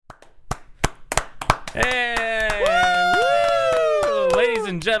Hey! Woo! Ladies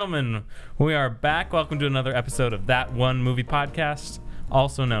and gentlemen, we are back. Welcome to another episode of That One Movie Podcast,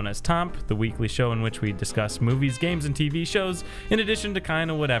 also known as TOMP, the weekly show in which we discuss movies, games, and TV shows, in addition to kind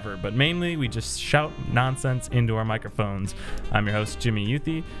of whatever, but mainly we just shout nonsense into our microphones. I'm your host, Jimmy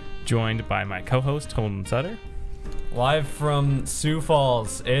Youthy, joined by my co-host, Holden Sutter. Live from Sioux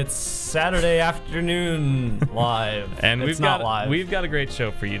Falls. It's Saturday afternoon live. And we've got a great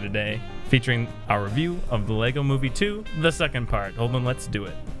show for you today, featuring our review of the Lego Movie 2, the second part. Holden, let's do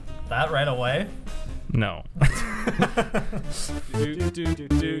it. That right away? No.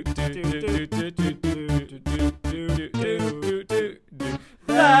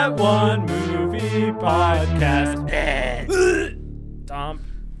 That One Movie Podcast. Tom.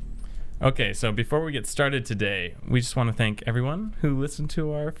 Okay, so before we get started today, we just want to thank everyone who listened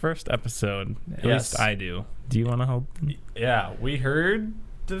to our first episode. At least I do. Do you want to help? Yeah, we heard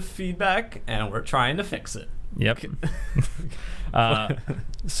the feedback and we're trying to fix it. Yep.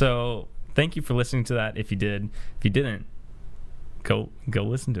 So thank you for listening to that. If you did, if you didn't, go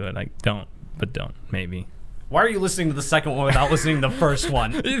listen to it. Like, don't, maybe. Why are you listening to the second one without listening to the first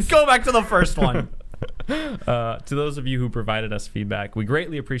one? Go back to the first one. To those of you who provided us feedback, we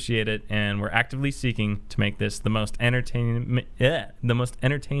greatly appreciate it, and we're actively seeking to make this the most entertaining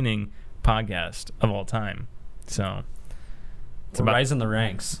podcast of all time. So we're rising the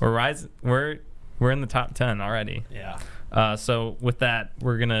ranks. We're in the top 10 already. Yeah. So with that,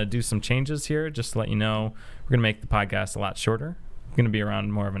 we're gonna do some changes here. Just to let you know, we're gonna make the podcast a lot shorter. We're gonna be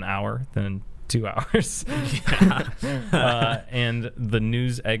around more of an hour than 2 hours. And the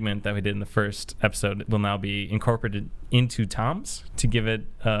news segment that we did in the first episode will now be incorporated into Tom's to give it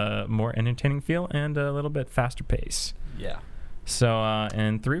a more entertaining feel and a little bit faster pace. Yeah. So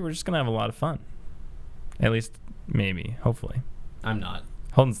in 3, we're just gonna have a lot of fun. At least, maybe, hopefully. I'm not.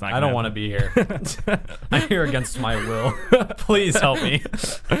 Holden's not. I don't want to be here. I'm here against my will. Please help me.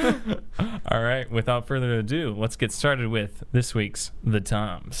 All right. Without further ado, let's get started with this week's The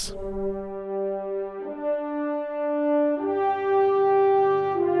Toms.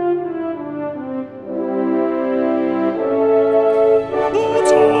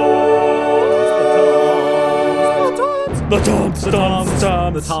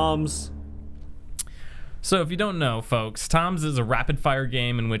 The Toms. So if you don't know, folks, Toms is a rapid-fire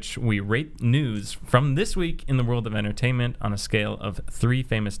game in which we rate news from this week in the world of entertainment on a scale of 3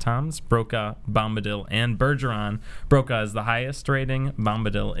 famous Toms: Brokaw, Bombadil, and Bergeron. Brokaw is the highest rating,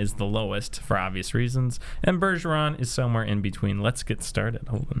 Bombadil is the lowest for obvious reasons, and Bergeron is somewhere in between. Let's get started,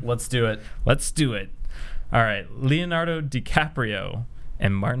 Holden. Let's do it. All right, Leonardo DiCaprio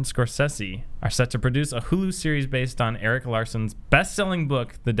and Martin Scorsese are set to produce a Hulu series based on Erik Larson's best-selling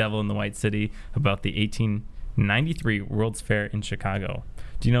book, The Devil in the White City, about the 1893 World's Fair in Chicago.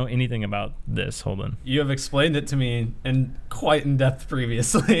 Do you know anything about this, Holden? You have explained it to me quite in depth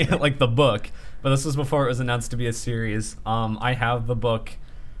previously, like the book, but this was before it was announced to be a series. I have the book.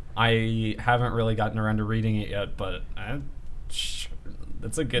 I haven't really gotten around to reading it yet, but it's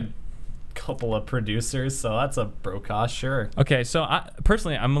a good couple of producers, so that's a Brokaw, sure. Okay, so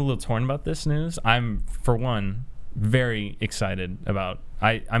I'm a little torn about this news. I'm, for one, very excited about.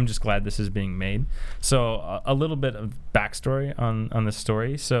 I'm just glad this is being made. So a little bit of backstory on this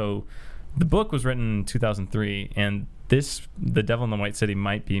story. So the book was written in 2003, and The Devil in the White City,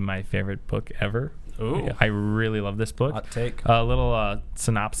 might be my favorite book ever. Ooh. I really love this book. Hot take. A little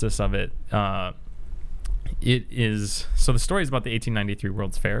synopsis of it. It is, so the story is about the 1893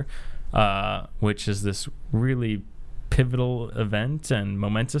 World's Fair, which is this really pivotal event and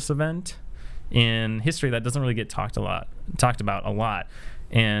momentous event in history that doesn't really get talked about a lot.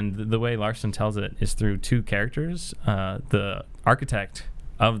 And the way Larson tells it is through 2 characters. The architect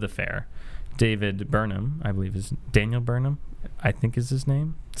of the fair, David Burnham, I believe is Daniel Burnham, I think is his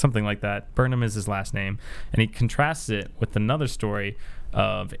name, something like that. Burnham is his last name, and he contrasts it with another story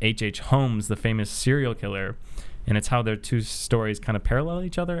of H.H. Holmes, the famous serial killer. And it's how their 2 stories kind of parallel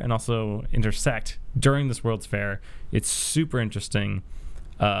each other and also intersect during this World's Fair. It's super interesting.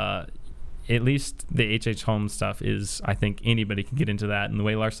 At least the H.H. Holmes stuff is, I think anybody can get into that. And the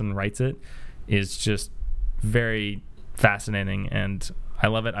way Larson writes it is just very fascinating. And I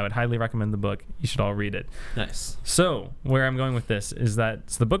love it. I would highly recommend the book. You should all read it. Nice. So where I'm going with this is that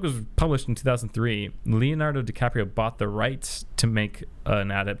the book was published in 2003. Leonardo DiCaprio bought the rights to make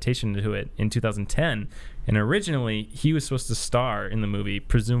an adaptation to it in 2010. And originally, he was supposed to star in the movie,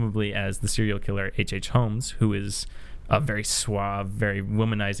 presumably as the serial killer H.H. Holmes, who is a very suave, very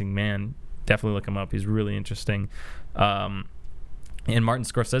womanizing man. Definitely look him up. He's really interesting. And Martin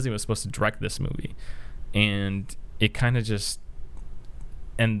Scorsese was supposed to direct this movie. And it kind of just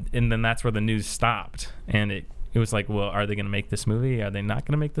and then that's where the news stopped, and it was like, well, are they going to make this movie? Are they not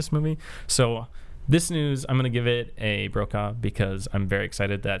going to make this movie? So this news, I'm going to give it a Brokaw because I'm very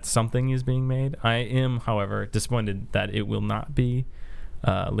excited that something is being made. I am, however, disappointed that it will not be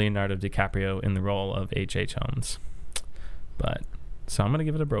Leonardo DiCaprio in the role of H.H. Holmes. But so I'm going to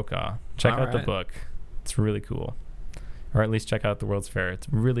give it a Brokaw. Check out the book. It's really cool. Or at least check out the World's Fair. It's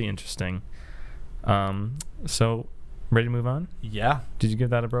really interesting. So ready to move on? Yeah. Did you give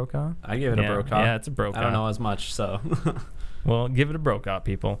that a Brokaw? I gave it a Brokaw. Yeah, it's a Brokaw. I don't know as much, so. Well, give it a Brokaw,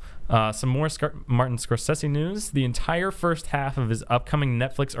 people. Some more Martin Scorsese news. The entire first half of his upcoming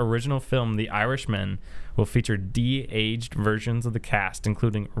Netflix original film, The Irishman, will feature de-aged versions of the cast,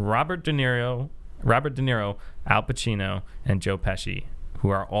 including Robert De Niro, Al Pacino, and Joe Pesci, who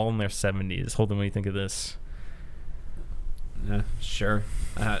are all in their 70s. Holden, what do you think of this? Sure.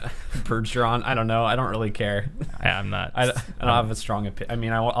 Bergeron, I don't know. I don't really care. I'm not. I don't have a strong opinion. I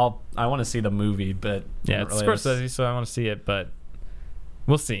mean, I want to see the movie, but yeah, it's really Scorsese, so I want to see it, but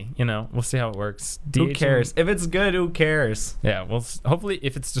we'll see. We'll see how it works. Who cares? If it's good, who cares? Yeah, well, hopefully,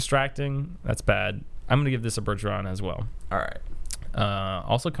 if it's distracting, that's bad. I'm gonna give this a Bergeron as well. All right.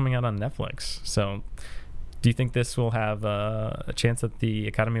 Also coming out on Netflix. So, do you think this will have a chance at the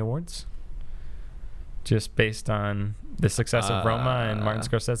Academy Awards? Just based on the success of Roma and Martin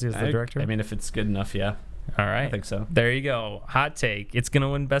Scorsese as the director? I mean, if it's good enough, yeah. All right. I think so. There you go. Hot take. It's going to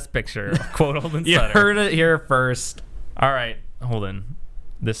win Best Picture. Quote Holden You Sutter. heard it here first. All right, Holden.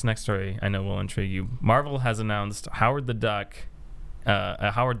 This next story I know will intrigue you. Marvel has announced Howard the Duck,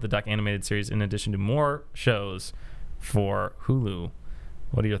 a Howard the Duck animated series in addition to more shows for Hulu.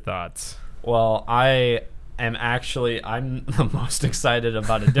 What are your thoughts? Well, I'm the most excited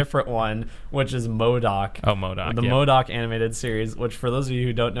about a different one, which is MODOK. Oh, MODOK. The MODOK animated series, which for those of you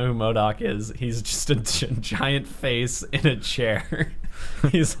who don't know who MODOK is, he's just a giant face in a chair.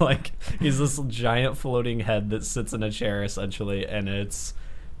 he's this giant floating head that sits in a chair essentially, and it's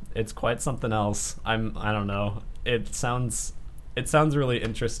quite something else. I don't know. It sounds really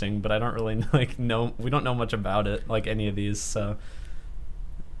interesting, but I don't really know. We don't know much about it, like any of these, so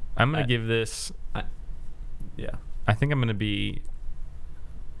I'm going to give this... Yeah. I think I'm going to be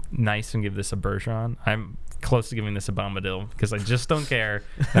nice and give this a Bergeron. I'm close to giving this a Bombadil because I just don't care.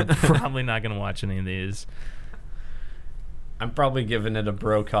 I'm probably not going to watch any of these. I'm probably giving it a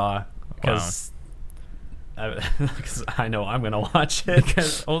Brokaw because I know I'm going to watch it.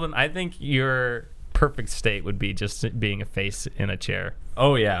 Because, Holden, I think your perfect state would be just being a face in a chair.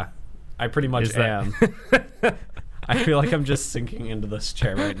 Oh, yeah. I pretty much am. I feel like I'm just sinking into this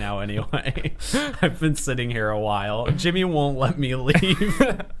chair right now anyway. I've been sitting here a while. Jimmy won't let me leave.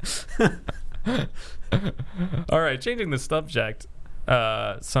 All right, changing the subject.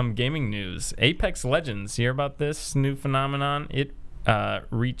 Some gaming news. Apex Legends. Hear about this new phenomenon? It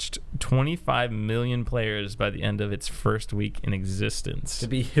reached 25 million players by the end of its first week in existence. To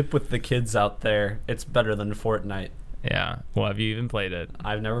be hip with the kids out there, it's better than Fortnite. Yeah. Well, have you even played it?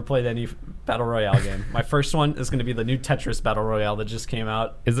 I've never played any Battle Royale game. My first one is going to be the new Tetris Battle Royale that just came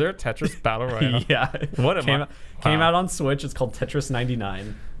out. Is there a Tetris Battle Royale? Yeah. Came out on Switch. It's called Tetris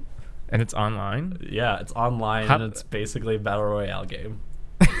 99. And it's online? Yeah, it's online, and it's basically a Battle Royale game.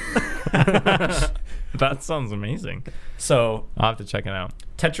 That sounds amazing. So I'll have to check it out.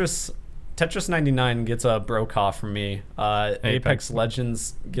 Tetris 99 gets a Brokaw from me. Apex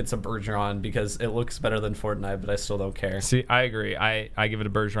Legends gets a Bergeron because it looks better than Fortnite, but I still don't care. See, I agree. I give it a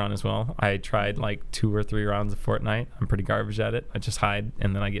Bergeron as well. I tried like 2 or 3 rounds of Fortnite. I'm pretty garbage at it. I just hide,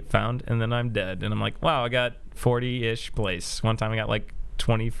 and then I get found, and then I'm dead. And I'm like, wow, I got 40-ish place. One time I got like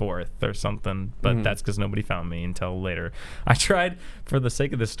 24th or something, but that's because nobody found me until later. I tried, for the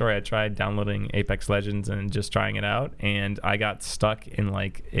sake of this story, I tried downloading Apex Legends and just trying it out, and I got stuck in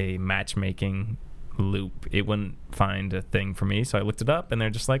like a matchmaking loop. It wouldn't find a thing for me, so I looked it up, and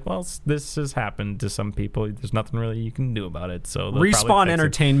they're just like, well, this has happened to some people. There's nothing really you can do about it. So Respawn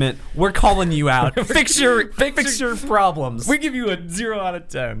Entertainment, we're calling you out. fix your problems. We give you a 0 out of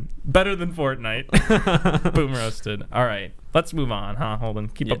 10. Better than Fortnite. Boom roasted. All right, let's move on, huh, Holden?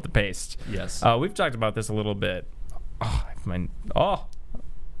 Keep up the pace. Yes. We've talked about this a little bit. All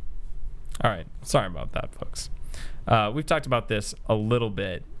right. Sorry about that, folks. We've talked about this a little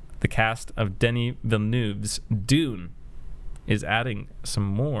bit. The cast of Denis Villeneuve's Dune is adding some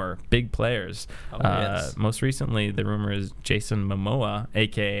more big players. Yes. Most recently, the rumor is Jason Momoa,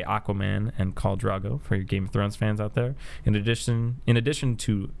 a.k.a. Aquaman, and Khal Drogo, for your Game of Thrones fans out there. In addition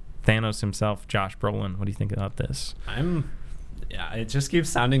to Thanos himself, Josh Brolin. What do you think about this? It just keeps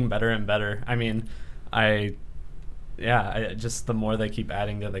sounding better and better. I mean, just the more they keep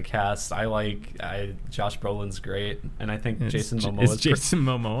adding to the cast, Josh Brolin's great, and I think Jason Momoa is Jason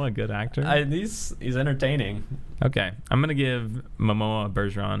Momoa a good actor? He's entertaining. Okay, I'm gonna give Momoa a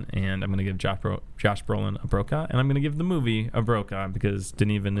Bergeron, and I'm gonna give Josh Brolin a Brokaw, and I'm gonna give the movie a Brokaw because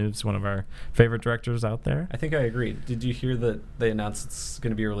Denis Villeneuve's one of our favorite directors out there. I think I agree. Did you hear that they announced it's going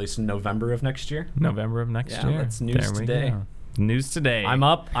to be released in November of next year? November of next year. That's news today. News today. I'm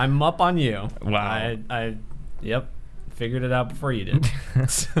up on you. Wow. Yep. Figured it out before you did.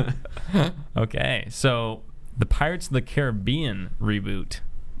 Okay, so the Pirates of the Caribbean reboot,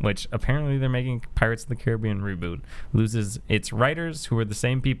 which apparently they're making Pirates of the Caribbean reboot, loses its writers, who were the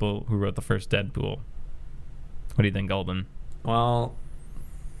same people who wrote the first Deadpool. What do you think, Golden? Well,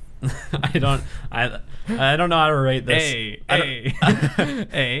 I don't know how to rate this.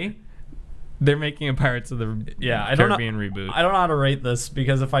 They're making a Pirates of the Caribbean reboot. I don't know how to rate this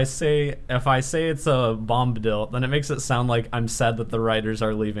because if I say it's a bombadil, then it makes it sound like I'm sad that the writers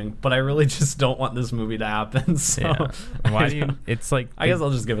are leaving. But I really just don't want this movie to happen. So why do you? It's like I guess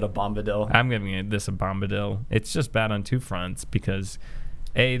I'll just give it a bombadil. I'm giving this a bombadil. It's just bad on two fronts because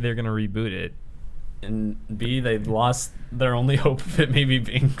A, they're gonna reboot it, and B, they've lost their only hope of it maybe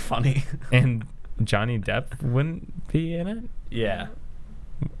being funny. And Johnny Depp wouldn't be in it. Yeah.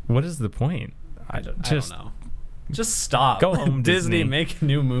 What is the point? I don't know. Just stop. Go home, Disney. Make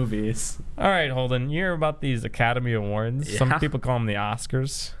new movies. All right, Holden. You hear about these Academy Awards? Yeah. Some people call them the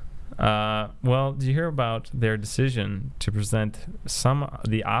Oscars. Well, did you hear about their decision to present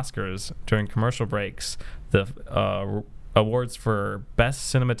the Oscars during commercial breaks? The awards for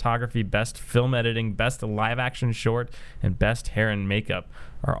Best Cinematography, Best Film Editing, Best Live Action Short, and Best Hair and Makeup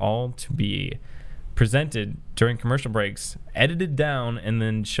are all to be presented during commercial breaks, edited down, and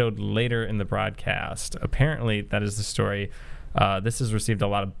then showed later in the broadcast. Apparently, that is the story. This has received a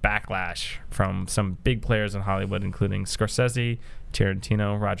lot of backlash from some big players in Hollywood, including Scorsese,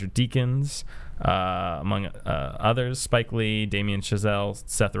 Tarantino, Roger Deakins, among others, Spike Lee, Damien Chazelle,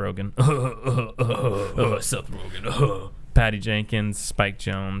 Seth Rogen, Patty Jenkins, Spike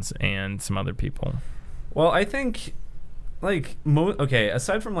Jonze, and some other people. Well, I think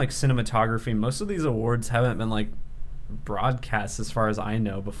aside from cinematography, most of these awards haven't been broadcast as far as I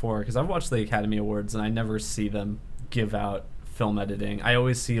know before, because I've watched the Academy Awards and I never see them give out film editing. I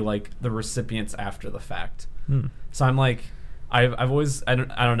always see the recipients after the fact. So I'm I've always I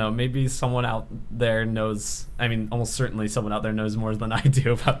don't know, maybe someone out there knows, I mean almost certainly someone out there knows more than I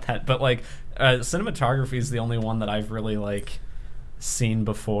do about that, but cinematography is the only one that I've really seen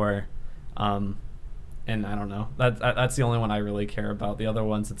before. And I don't know. That's the only one I really care about. The other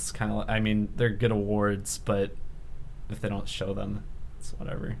ones, it's kind of they're good awards, but if they don't show them, it's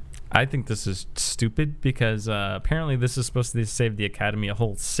whatever. I think this is stupid because apparently this is supposed to save the Academy a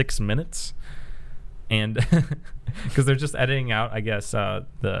whole 6 minutes, and because they're just editing out, I guess,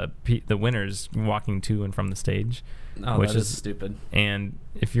 the winners walking to and from the stage, which is stupid. And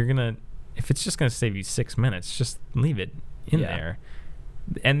if it's just gonna save you 6 minutes, just leave it in there.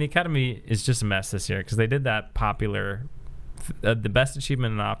 And the Academy is just a mess this year because they did that popular, the best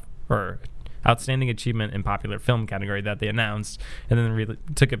achievement or outstanding achievement in popular film category that they announced, and then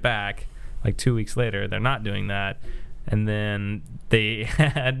took it back 2 weeks later. They're not doing that, and then they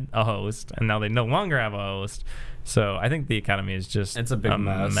had a host, and now they no longer have a host. So I think the Academy is just it's a big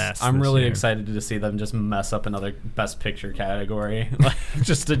mess. I'm really excited to see them just mess up another Best Picture category,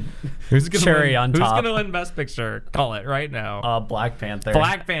 just a cherry on top. Who's gonna win Best Picture? Call it right now. Black Panther.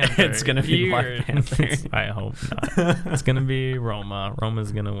 Black Panther. It's gonna be Black Panther. I hope not. It's gonna be Roma.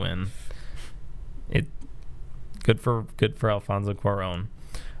 Roma's gonna win. Good for Alfonso Cuarón.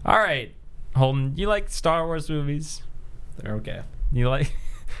 All right, Holden, you like Star Wars movies? They're okay. You like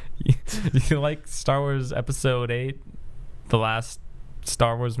you like Star Wars Episode 8, the last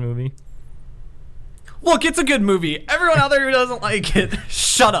Star Wars movie? Look, it's a good movie. Everyone out there who doesn't like it,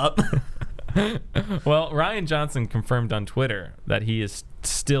 shut up. Well, Rian Johnson confirmed on Twitter that he is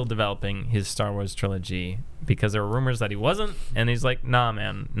still developing his Star Wars trilogy because there were rumors that he wasn't, and he's like, nah,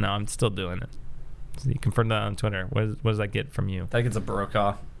 man, no, I'm still doing it. So he confirmed that on Twitter. What does that get from you? That gets a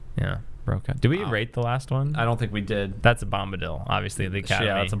Brokaw. Yeah, Brokaw. Did we rate the last one? I don't think we did. That's a bombadil, obviously, the Academy.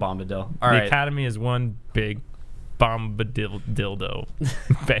 Yeah, that's a bombadil. All right. The Academy is one big bombadil dildo.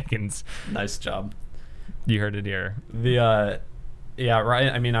 Bacons. Nice job. You heard it here.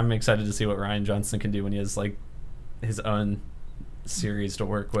 Ryan. I'm excited to see what Rian Johnson can do when he has his own series to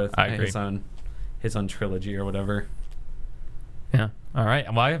work with. I agree. His own trilogy or whatever. Yeah. All right.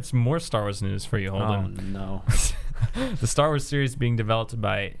 Well, I have some more Star Wars news for you, Holden. Oh no. The Star Wars series being developed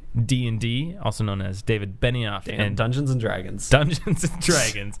by D&D, also known as David Benioff, and Dungeons and Dragons. Dungeons and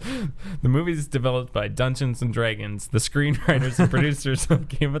Dragons. The movie is developed by Dungeons and Dragons, the screenwriters and producers of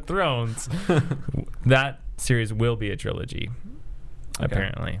Game of Thrones. That series will be a trilogy,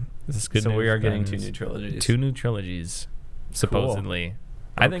 apparently. This is good So news, we are getting bad 2 news. new trilogies. 2 new trilogies, supposedly.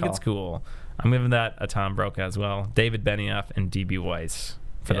 I think it's cool. I'm giving that a Tom Brokaw as well. David Benioff and D.B. Weiss,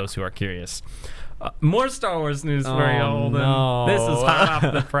 for those who are curious. More Star Wars news for you, Holden. No. This is hot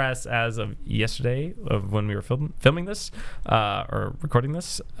off the press as of yesterday, of when we were filming this, or recording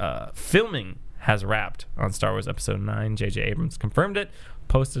this. Filming has wrapped on Star Wars Episode 9. J.J. Abrams confirmed it,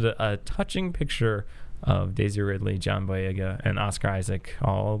 posted a touching picture of Daisy Ridley, John Boyega, and Oscar Isaac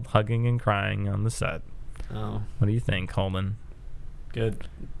all hugging and crying on the set. Oh, What do you think, Holden? good.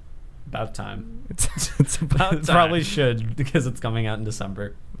 About time. It's about It time. probably should, because it's coming out in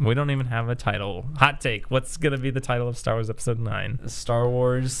December. We don't even have a title. Hot take. What's going to be the title of Star Wars Episode 9? Star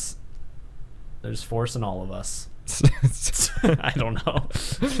Wars, there's Force in all of us. I don't know.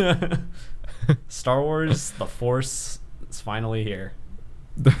 Star Wars, the Force is finally here.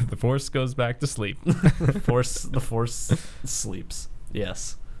 The Force goes back to sleep. The Force sleeps.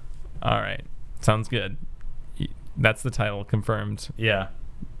 Yes. All right. Sounds good. That's the title. Confirmed. Yeah.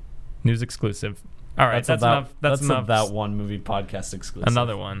 News exclusive. All right. That's enough. That's enough. That one movie podcast exclusive.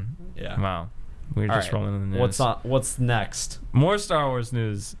 Another one. Yeah. Wow. We're All just right. rolling in the news. What's next? More Star Wars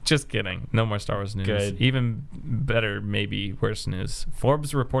news. Just kidding. No more Star Wars news. Good. Even better, maybe worse news.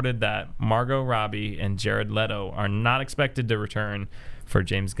 Forbes reported that Margot Robbie and Jared Leto are not expected to return for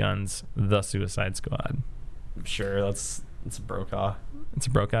James Gunn's The Suicide Squad. I'm sure it's a Brokaw. It's a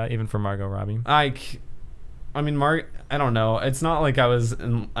Brokaw, even for Margot Robbie. I mean, I don't know. It's not like I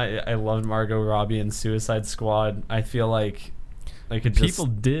loved Margot Robbie in Suicide Squad. I feel like I could just... People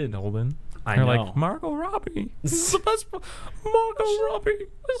did, Holden. I They're know. like, Margot Robbie is the best. Margot Robbie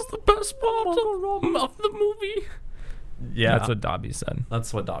is the best part of the movie. Yeah. That's what Dobby said.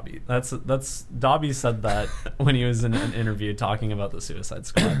 That's what Dobby. That's Dobby said that when he was in an interview talking about the Suicide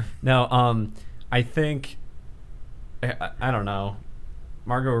Squad. Now, I think I don't know.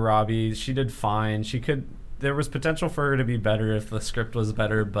 Margot Robbie, she did fine. There was potential for her to be better if the script was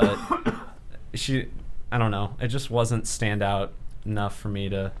better, but I don't know. It just wasn't stand out enough for me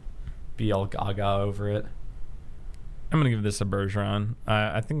to be all gaga over it. I'm going to give this a Bergeron.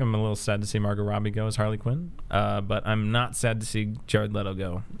 I think I'm a little sad to see Margot Robbie go as Harley Quinn, but I'm not sad to see Jared Leto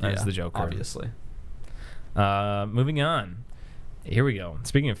go as the Joker. Obviously. Moving on. Here we go.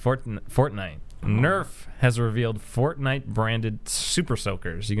 Speaking of Fortnite, Nerf has revealed Fortnite-branded Super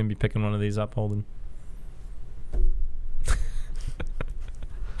Soakers. You going to be picking one of these up, Holden?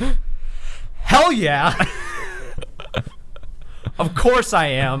 Hell yeah! Of course I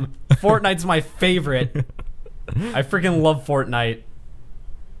am. Fortnite's my favorite. I freaking love Fortnite.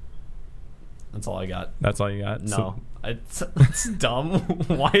 That's all I got. That's all you got? No. It's dumb.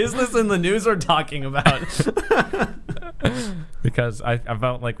 Why is this in the news we're talking about? Because I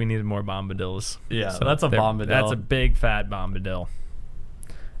felt like we needed more bombadils. Yeah, that's a bombadil. That's a big fat bombadil.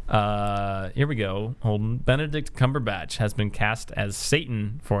 Here we go. Holden. Benedict Cumberbatch has been cast as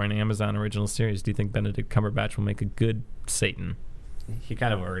Satan for an Amazon original series. Do you think Benedict Cumberbatch will make a good Satan? He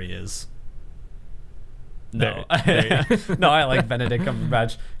kind of already is. No. There. No, I like Benedict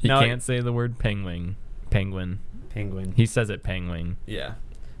Cumberbatch. He can't say the word penguin. Penguin. He says it penguin. Yeah.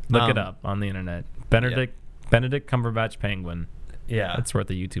 Look it up on the internet. Benedict Cumberbatch penguin. Yeah. That's worth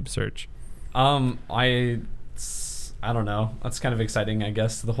a YouTube search. I don't know. That's kind of exciting, I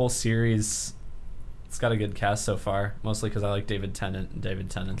guess. The whole series, it's got a good cast so far, mostly because I like David Tennant, and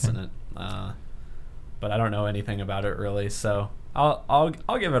David Tennant's in it. But I don't know anything about it really, so I'll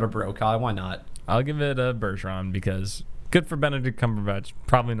give it a Brokaw. Why not? I'll give it a Bergeron because good for Benedict Cumberbatch.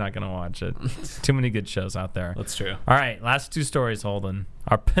 Probably not going to watch it. Too many good shows out there. That's true. All right, last 2 stories, Holden.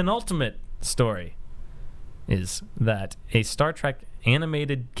 Our penultimate story is that a Star Trek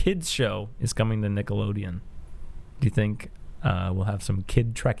animated kids show is coming to Nickelodeon. Do you think we'll have some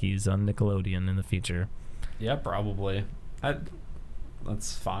kid Trekkies on Nickelodeon in the future? Yeah, probably.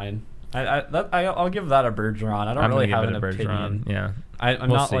 That's fine. I'll give that a Bergeron. I don't really have an opinion. Yeah, I'm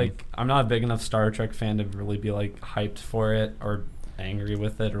We'll not see. I'm not a big enough Star Trek fan to really be like hyped for it or angry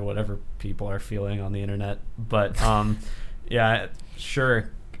with it or whatever people are feeling on the internet. But yeah,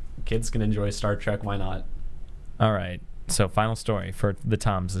 sure, kids can enjoy Star Trek. Why not? All right. So final story for the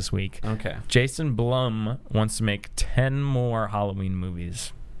Toms this week. Okay. Jason Blum wants to make 10 more Halloween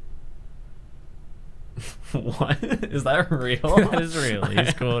movies. What? Is that real? That is real.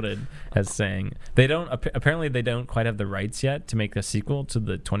 He's quoted as saying apparently they don't quite have the rights yet to make a sequel to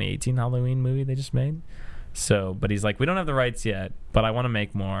the 2018 Halloween movie they just made, So, but he's like, we don't have the rights yet, but I want to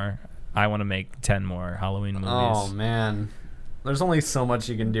make more. I want to make 10 more Halloween movies. Oh man, there's only so much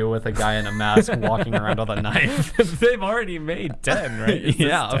you can do with a guy in a mask walking around with a knife. They've already made 10, right? Is this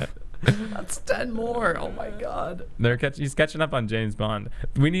Yeah. 10? That's 10 more. Oh my god. He's catching up on James Bond.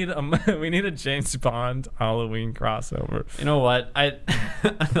 We need a James Bond Halloween crossover. You know what?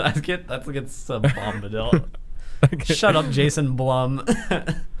 Let's get some Bombadil. Shut up, Jason Blum.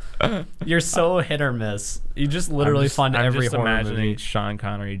 You're so hit or miss. You just literally fund every horror imagining movie. Sean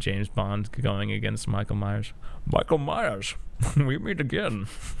Connery, James Bond going against Michael Myers. Michael Myers, we meet again.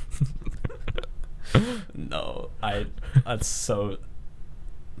 No, that's so.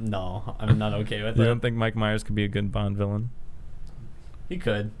 No, I'm not okay with You it. don't think Mike Myers could be a good Bond villain? He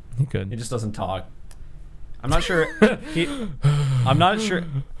could. He could. He just doesn't talk. I'm not sure. I'm not sure.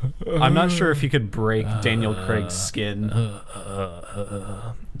 I'm not sure if he could break Daniel Craig's skin.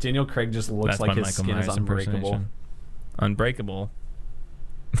 Daniel Craig just looks That's like my his Michael skin is Myers unbreakable. impersonation. Unbreakable.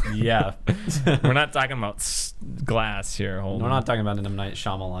 Yeah. We're not talking about glass here. Hold We're on. not talking about an M. Night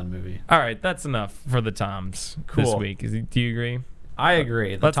Shyamalan movie. All right, that's enough for the Toms this Cool. week. Do you agree? I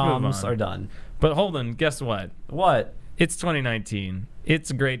agree. The Let's move Toms on. are done. But Holden, guess what? What? It's 2019.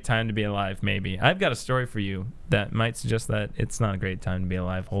 It's a great time to be alive, maybe. I've got a story for you that might suggest that it's not a great time to be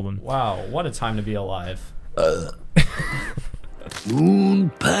alive, Holden. Wow, what a time to be alive. Moon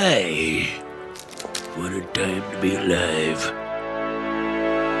pie. What a time to be alive.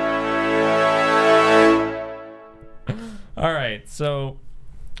 All right, so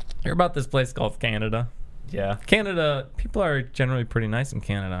hear about this place called Canada. Yeah. Canada, people are generally pretty nice in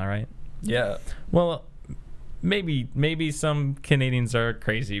Canada, right? Yeah. Well, maybe some Canadians are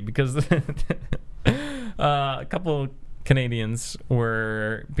crazy because a couple Canadians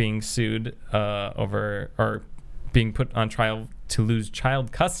were being sued over or being put on trial to lose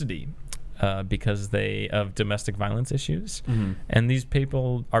child custody because of domestic violence issues. Mhm. And these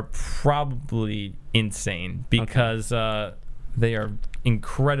people are probably insane because they are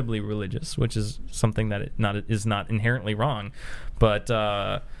incredibly religious, which is something that is not inherently wrong. But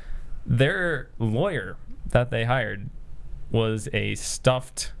their lawyer that they hired was a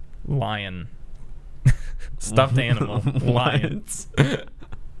stuffed lion. Stuffed animal. Lions.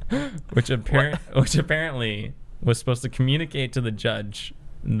 which apparently was supposed to communicate to the judge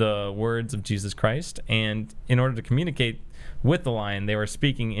the words of Jesus Christ, and in order to communicate with the lion, they were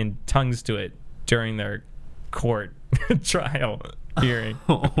speaking in tongues to it during their court trial hearing.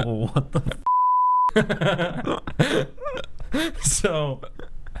 Oh, what the So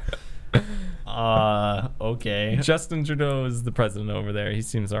okay. Justin Trudeau is the president over there. He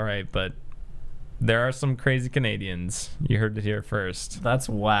seems all right, but there are some crazy Canadians. You heard it here first. That's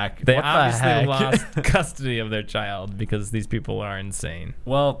whack. They What the obviously heck? lost custody of their child because these people are insane.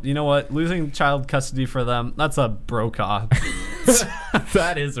 Well, you know what? Losing child custody for them, that's a brokaw.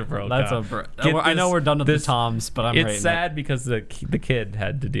 That is a bro. That's a bro. I know we're done with the Toms, but I'm It's rating sad because the kid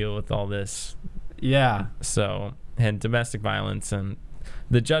had to deal with all this. Yeah. So, and domestic violence, and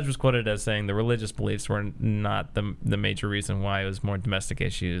the judge was quoted as saying the religious beliefs were not the major reason why. It was more domestic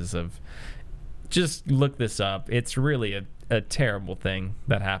issues of. Just look this up. It's really a terrible thing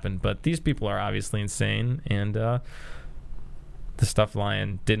that happened. But these people are obviously insane, and the stuffed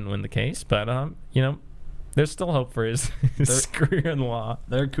lion didn't win the case. But there's still hope for his career in law.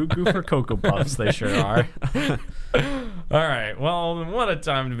 They're cuckoo for Cocoa Puffs. They sure are. All right. Well, what a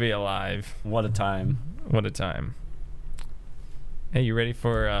time to be alive. What a time. What a time. Hey, you ready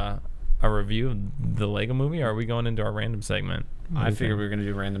for a review of the Lego Movie, or are we going into our random segment? I figured we were going to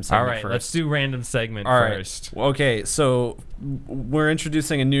do random segment All right, first. let's do random segment All right. first. Okay, so we're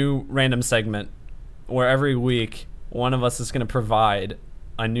introducing a new random segment where every week one of us is going to provide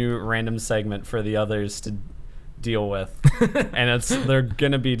a new random segment for the others to deal with. And they're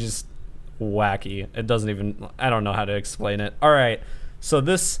going to be just wacky. I don't know how to explain it. All right. So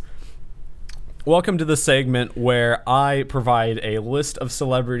welcome to the segment where I provide a list of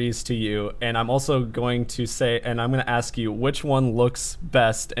celebrities to you, and I'm also going to I'm going to ask you which one looks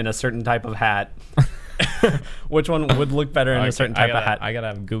best in a certain type of hat. Which one would look better in a certain type of hat? I gotta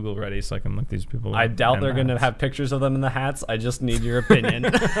have Google ready so I can look these people up. I doubt and they're going to hats. have pictures of them in the hats. I just need your opinion.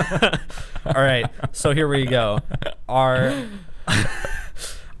 All right, so here we go.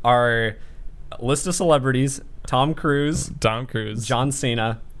 Our list of celebrities: Tom Cruise, Tom Cruise, John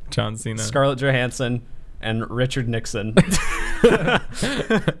Cena, Scarlett Johansson, and Richard Nixon.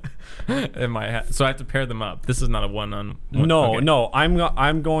 in my hat. So I have to pair them up. This is not a one-on-one. No, okay. no.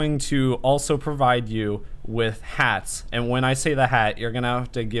 I'm going to also provide you with hats, and when I say the hat, you're gonna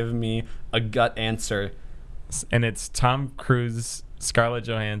have to give me a gut answer. And it's Tom Cruise Scarlett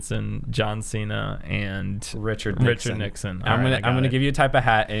Johansson, John Cena, and Richard Nixon. All I'm right, gonna give you a type of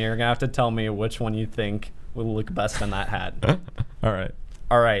hat, and you're gonna have to tell me which one you think will look best in that hat. All right.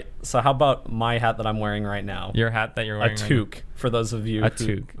 All right. So how about my hat that I'm wearing right now? Your hat that you're A wearing. toque, for those of you A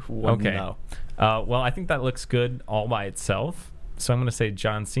who toque. wouldn't Okay. know. Well, I think that looks good all by itself. So I'm going to say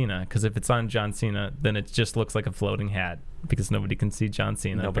John Cena, because if it's on John Cena, then it just looks like a floating hat because nobody can see John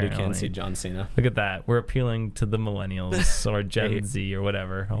Cena. Nobody can apparently. see John Cena. Look at that. We're appealing to the millennials or Gen Z or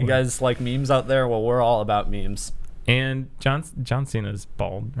whatever. You guys like memes out there? Well, we're all about memes. And John Cena's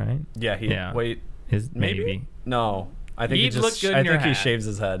bald, right? Yeah. Yeah. Wait. Maybe. No. I think He'd look good in I your think he hat. shaves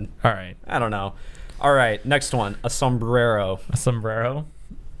his head. All right. I don't know. All right. Next one. A sombrero. A sombrero.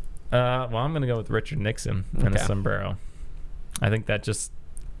 Well, I'm going to go with Richard Nixon and a Okay. sombrero. I think that just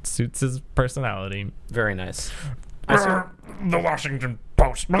suits his personality. Very nice. I see, The Washington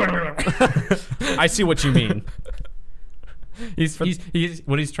Post. I see what you mean. He's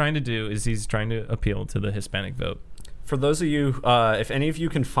what he's trying to do is he's trying to appeal to the Hispanic vote. For those of you, if any of you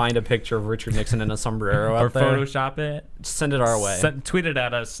can find a picture of Richard Nixon in a sombrero Or out there, Photoshop it. send it our way. Tweet it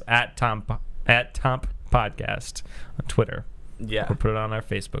at us at Tom Podcast on Twitter. Yeah, Or put it on our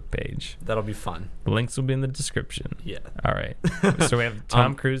Facebook page. that'll be fun. The links will be in the description. Yeah. All right. So we have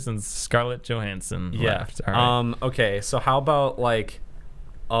Tom Cruise and Scarlett Johansson Yeah. left. All right. Okay. So how about like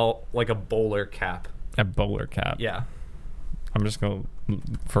a bowler cap? A bowler cap. Yeah. I'm just going to,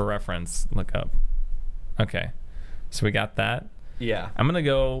 for reference, look up. Okay. So we got that. Yeah. I'm going to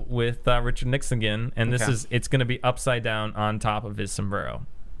go with Richard Nixon again. And Okay. it's going to be upside down on top of his sombrero.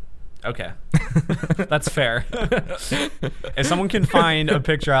 Okay. That's fair. If someone can find a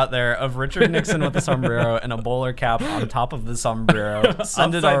picture out there of Richard Nixon with a sombrero and a bowler cap on top of the sombrero,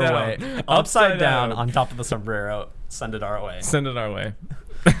 send it Upside our down. way. Upside Upside down down. on top of the sombrero, send it our way. Send it our way.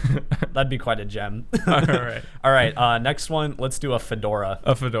 That'd be quite a gem. All right. All right. Next one. Let's do a fedora.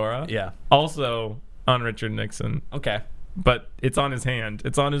 A fedora? Yeah. Also on Richard Nixon. Okay. But it's on his hand.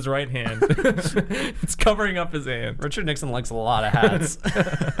 It's on his right hand. It's covering up his hand. Richard Nixon likes a lot of hats.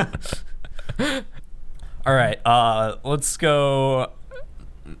 All right. Let's go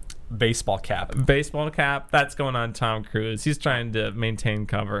baseball cap. Baseball cap. That's going on Tom Cruise. He's trying to maintain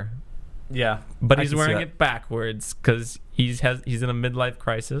cover. Yeah. But I he's can see wearing that. it backwards because he's in a midlife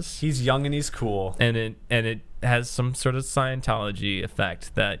crisis. He's young and he's cool. And it has some sort of Scientology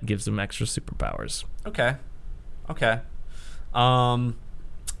effect that gives him extra superpowers. Okay. Man,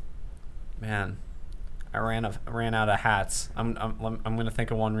 I ran out of hats. I'm gonna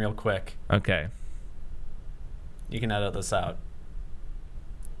think of one real quick. Okay. You can edit this out.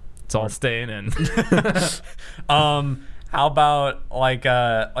 It's all staying in. How about like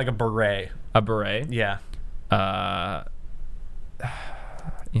a beret? A beret. Yeah.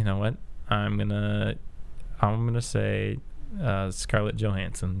 You know what? I'm gonna say Scarlett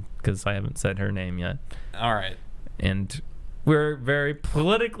Johansson because I haven't said her name yet. All right. And we're very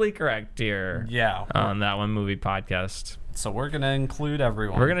politically correct here. Yeah. On that one movie podcast. So we're gonna include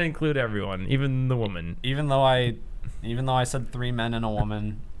everyone. We're gonna include everyone, even the woman. even though I said 3 men and a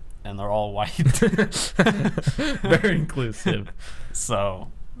woman, and they're all white. Very inclusive. So,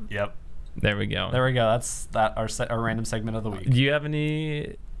 yep. There we go. There we go. That's our random segment of the week. Do you have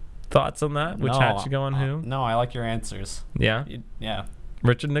any thoughts on that? Which hat should go on who? No, I like your answers. Yeah. Yeah,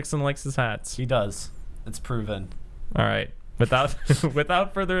 Richard Nixon likes his hats. he does. It's proven. All right.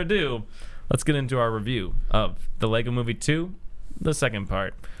 Without further ado, let's get into our review of the Lego Movie 2, the second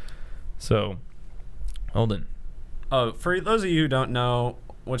part. So, Holden. Oh, for those of you who don't know,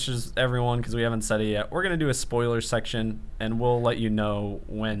 which is everyone because we haven't said it yet, we're going to do a spoiler section, and we'll let you know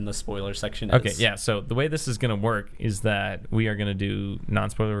when the spoiler section is. Okay, yeah. So the way this is going to work is that we are going to do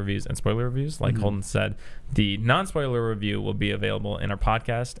non-spoiler reviews and spoiler reviews. Like Holden said, the non-spoiler review will be available in our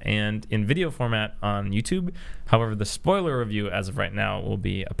podcast and in video format on YouTube. However, the spoiler review, as of right now, will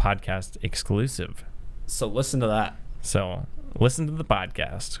be a podcast exclusive. So listen to that. So listen to the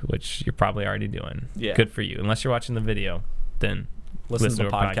podcast, which you're probably already doing. Yeah. Good for you. Unless you're watching the video, then Listen to the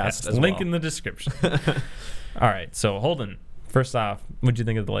our podcast as Link well. in the description. All right. So Holden, first off, what'd you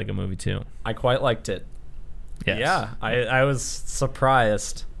think of the Lego Movie 2? I quite liked it. Yes. Yeah, I was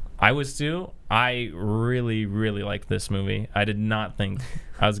surprised. I was too. I really, really liked this movie. I did not think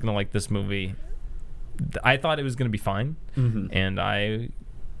I was going to like this movie. I thought it was going to be fine. Mm-hmm. And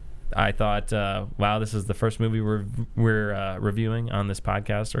I thought, wow, this is the first movie we're reviewing on this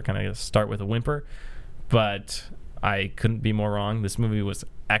podcast. We're kind of start with a whimper. But I couldn't be more wrong. This movie was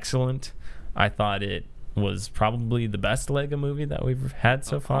excellent. I thought it was probably the best Lego movie that we've had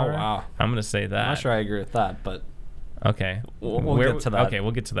so far. Oh, wow. I'm going to say that. I'm not sure I agree with that, but Okay. We'll get to that. Okay,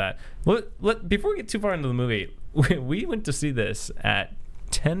 we'll get to that. Before we get too far into the movie, we went to see this at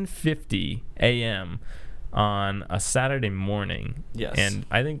 10:50 a.m. on a Saturday morning. Yes. And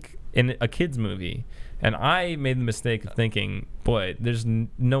I think in a kids movie, and I made the mistake of thinking, boy, there's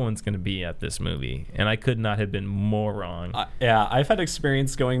no one's going to be at this movie, and I could not have been more wrong. Yeah, I've had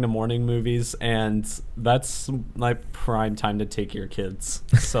experience going to morning movies, and that's my prime time to take your kids.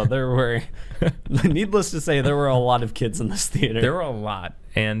 So there were, needless to say, there were a lot of kids in this theater. There were a lot,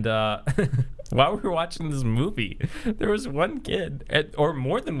 and while we were watching this movie, there was one kid, or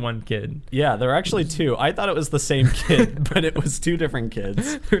more than one kid. Yeah, there were actually two. I thought it was the same kid, but it was two different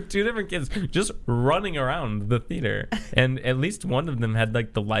kids. There were two different kids just running around the theater, and at least one of them had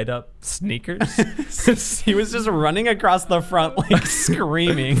like the light up sneakers. He was just running across the front, like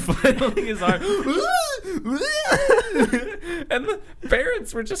screaming, flailing his arm. And the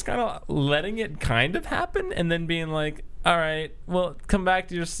parents were just kind of letting it kind of happen, and then being like, all right, well, come back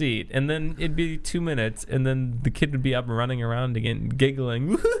to your seat. And then it'd be 2 minutes, and then the kid would be up and running around again,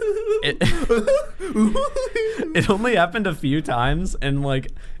 giggling. It only happened a few times, and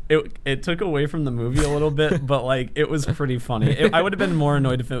like it took away from the movie a little bit, but like it was pretty funny. I would have been more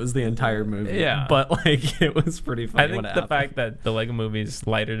annoyed if it was the entire movie. Yeah, but like it was pretty funny. I think the fact that the Lego Movie is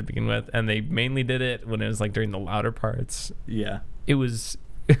lighter to begin with, and they mainly did it when it was like during the louder parts. Yeah, it was.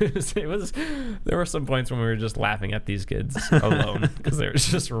 It was. There were some points when we were just laughing at these kids alone because they were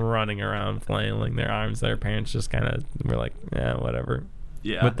just running around, flailing their arms. Their parents just kind of were like, "Yeah, whatever."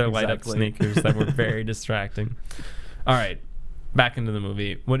 Yeah, with their light up sneakers that were very distracting. All right, back into the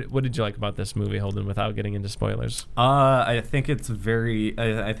movie. What did you like about this movie, Holden? Without getting into spoilers. I think it's very.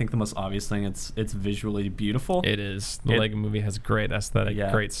 I think the most obvious thing it's visually beautiful. It is. The Lego Movie has great aesthetic,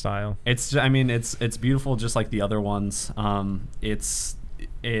 great style. It's. I mean, it's beautiful just like the other ones.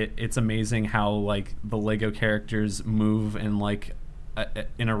 It's amazing how like the Lego characters move in like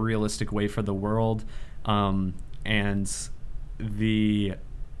in a realistic way for the world, and the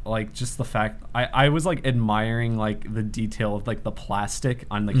like just the fact I was like admiring like the detail of like the plastic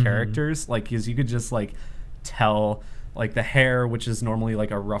on the characters, like because you could just like tell like the hair, which is normally like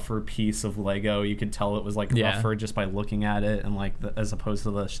a rougher piece of Lego, you could tell it was like rougher just by looking at it, and like as opposed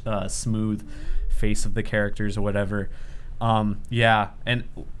to the smooth face of the characters or whatever. And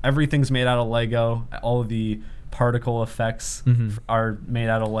everything's made out of Lego. All of the particle effects are made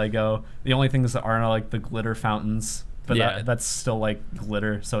out of Lego. The only things that aren't are like the glitter fountains, but that's still like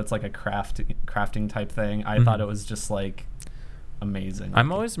glitter, so it's like a crafting type thing. I thought it was just like amazing.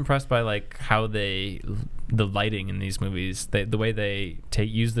 I'm always impressed by like how the lighting in these movies, the way they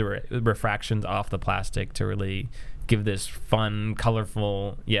use the refractions off the plastic to really give this fun,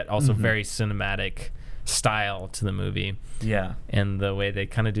 colorful, yet also very cinematic style to the movie. Yeah. And the way they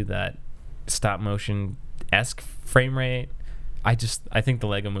kind of do that stop motion-esque frame rate. I think the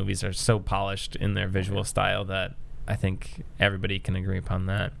Lego movies are so polished in their visual style that I think everybody can agree upon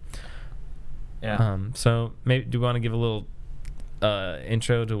that. Yeah. So maybe do we want to give a little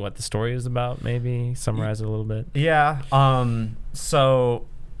intro to what the story is about, maybe summarize it a little bit? Yeah. So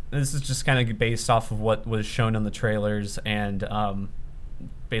this is just kind of based off of what was shown in the trailers and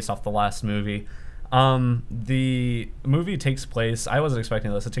based off the last movie. The movie takes place, I wasn't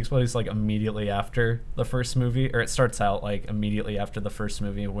expecting this, it takes place like immediately after the first movie, or it starts out like immediately after the first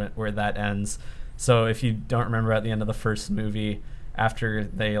movie where that ends. So if you don't remember, at the end of the first movie, after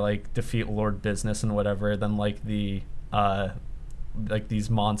they like defeat Lord Business and whatever, then like the like these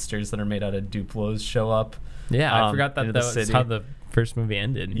monsters that are made out of Duplos show up. Yeah, I forgot that was how the first movie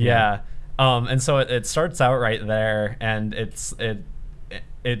ended. Yeah. And so it starts out right there, and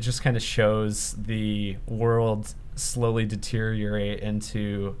it just kind of shows the world slowly deteriorate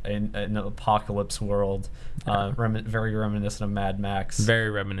into an apocalypse world, very reminiscent of Mad Max. Very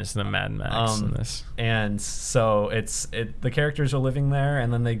reminiscent of Mad Max in this. And so the characters are living there,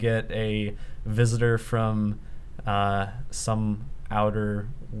 and then they get a visitor from some outer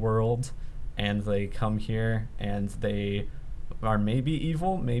world, and they come here, and they are maybe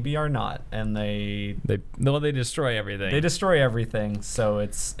evil, maybe are not, and they destroy everything. They destroy everything. So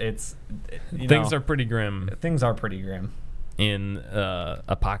it's things are pretty grim. Things are pretty grim in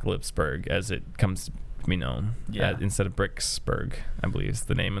Apocalypseburg, as it comes to be known. Yeah. Instead of Bricksburg, I believe is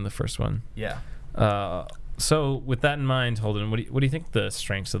the name in the first one. Yeah. So with that in mind, Holden, what do you think the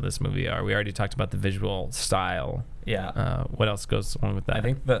strengths of this movie are? We already talked about the visual style. Yeah. What else goes along with that? I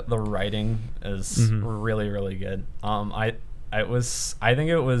think the writing is really, really good. I think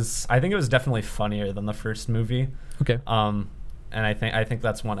it was definitely funnier than the first movie. Okay. And I think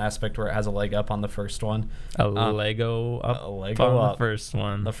that's one aspect where it has a leg up on the first one. A Lego up the first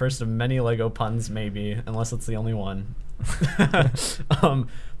one. The first of many Lego puns, maybe, unless it's the only one.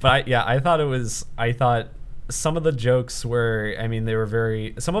 But I thought some of the jokes were, I mean, they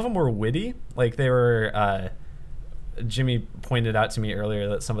were some of them were witty. Like they were, Jimmy pointed out to me earlier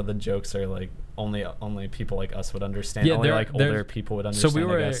that some of the jokes are like only people like us would understand. Yeah, only they're- like they're- older people would understand. So we I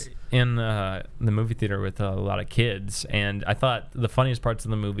were guess. in the movie theater with a lot of kids, and I thought the funniest parts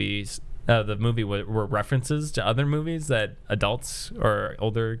of the movie were references to other movies that adults or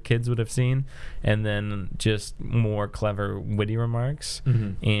older kids would have seen, and then just more clever, witty remarks.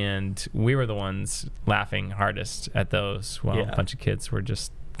 Mhm. And we were the ones laughing hardest at those, while Yeah. a bunch of kids were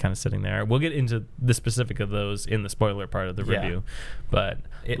just kind of sitting there. We'll get into the specific of those in the spoiler part of the Yeah. review, but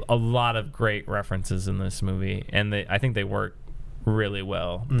a lot of great references in this movie, and I think they work really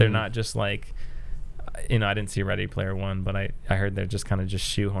well. They're Mhm. not just like, I didn't see Ready Player One, but I heard they're just kind of just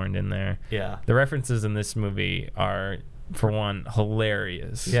shoehorned in there. Yeah. The references in this movie are, for one,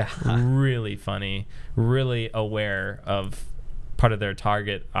 hilarious. Yeah. Really funny, really aware of part of their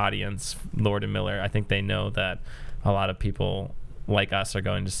target audience, Lord and Miller. I think they know that a lot of people like us are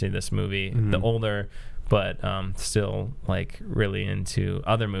going to see this movie. Mhm. The older, but still like really into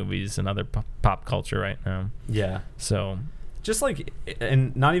other movies and other pop culture right now. Yeah. So Just like,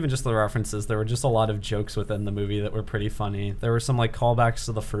 and not even just the references, there were just a lot of jokes within the movie that were pretty funny. There were some like callbacks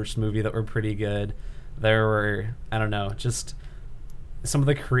to the first movie that were pretty good. There were, I don't know, just some of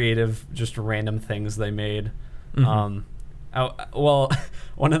the creative, just random things they made. Mhm. Well,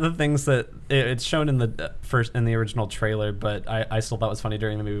 one of the things that it's shown in the original trailer, but I still thought was funny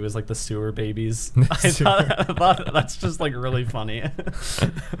during the movie was like the sewer babies. I thought that's just like really funny.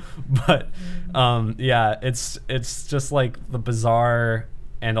 But yeah, it's just like the bizarre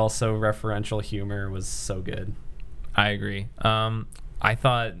and also referential humor was so good. I agree. I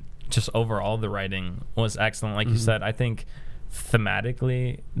thought just overall the writing was excellent. Like you said, I think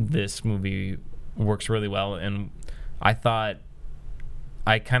thematically this movie works really well, and I thought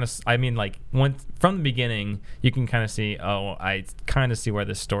from the beginning you can kind of see, I kind of see where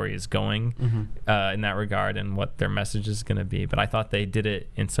this story is going in that regard and what their message is going to be. But I thought they did it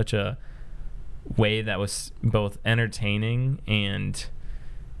in such a way that was both entertaining and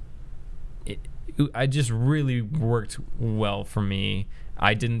I just really worked well for me.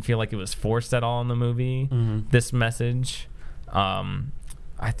 I didn't feel like it was forced at all in the movie, this message.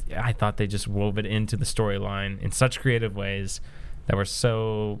 I thought they just wove it into the storyline in such creative ways that were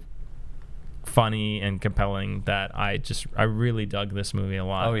so funny and compelling that I really dug this movie a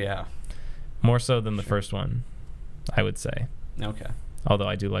lot. Oh yeah. More so than the first one, I would say. Okay. Although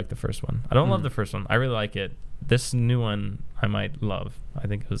I do like the first one. I don't love the first one. I really like it. This new one I might love. I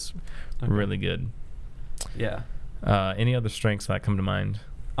think it was really good. Yeah. Any other strengths that come to mind?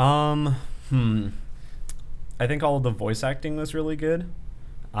 I think all of the voice acting was really good.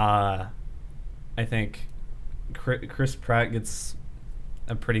 I think Chris Pratt gets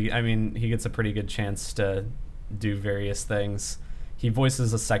a pretty good chance to do various things. He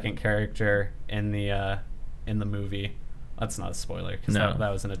voices a second character in the movie. That's not a spoiler because No. that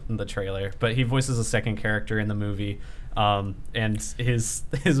was in the trailer. But he voices a second character in the movie, and his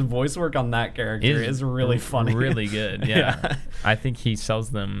voice work on that character is really funny, really good. Yeah. Yeah. I think he sells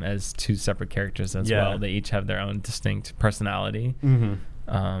them as two separate characters as Yeah. well. They each have their own distinct personality.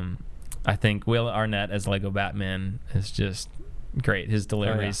 I think Will Arnett as Lego Batman is just great. His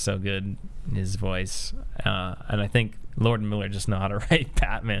delivery is so good. His voice, and I think Lord and Miller just know how to write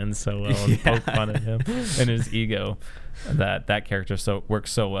Batman so well and poke fun at him and his ego. That character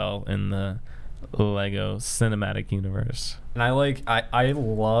works so well in the Lego cinematic universe. And I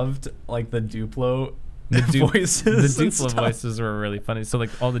loved like the Duplo voices. The and Duplo stuff. voices were really funny. So like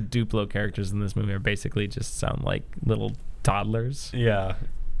all the Duplo characters in this movie are basically just sound like little toddlers, Yeah.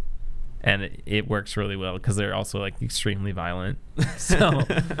 and it works really well because they're also like extremely violent. So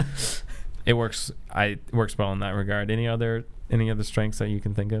it works. It works well in that regard. Any other strengths that you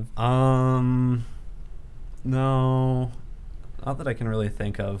can think of? No, not that I can really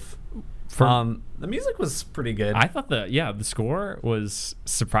think of. The music was pretty good. I thought the score was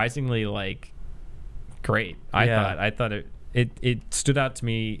surprisingly like great. I thought it stood out to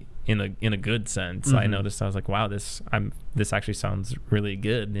me in a good sense. I noticed, I was like, wow, this actually sounds really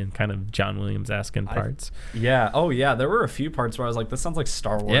good in kind of John Williams-esque in parts. Yeah. Oh yeah. There were a few parts where I was like, this sounds like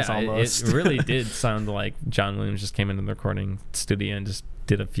Star Wars almost. It really did sound like John Williams just came into the recording studio and just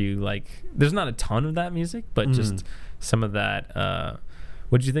did a few, like, there's not a ton of that music, but just some of that.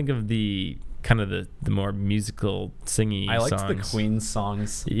 What did you think of the kind of the more musical singy I liked songs? the Queen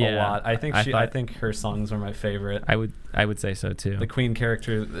songs a lot. I think her songs were my favorite. I would say so too. The Queen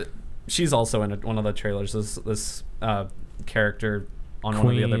character, she's also in one of the trailers. This character on one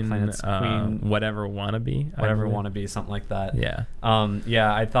of the other planets. Queen, whatever wannabe. whatever wannabe, something like that. Yeah.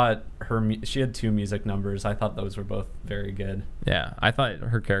 Yeah, I thought she had 2 music numbers. I thought those were both very good. Yeah, I thought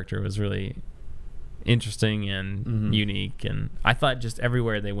her character was really interesting and unique, and I thought just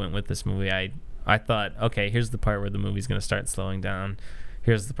everywhere they went with this movie, I thought, okay, here's the part where the movie's going to start slowing down.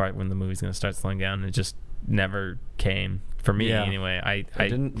 Here's the part when the movie's going to start slowing down. It just never came for me anyway. I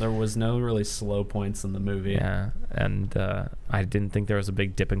didn't. There was no really slow points in the movie. Yeah, and I didn't think there was a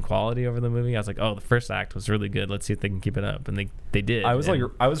big dip in quality over the movie. I was like, oh, the first act was really good. Let's see if they can keep it up, and they did. I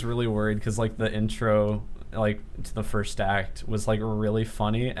was really worried because like the intro, like to the first act, was like really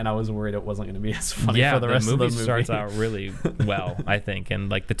funny, and I was worried it wasn't going to be as funny for the rest of the movie. Starts out really well, I think,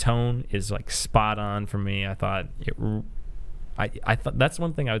 and like the tone is like spot on for me. I thought I thought that's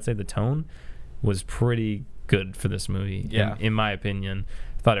one thing I would say, the tone was pretty good for this movie. Yeah, in my opinion,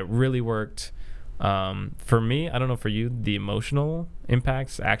 I thought it really worked. For me, I don't know for you, the emotional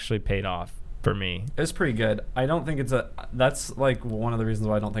impacts actually paid off for me. It's pretty good. I don't think that's like one of the reasons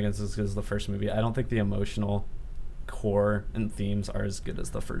why I don't think it's as good as the first movie. I don't think the emotional core and themes are as good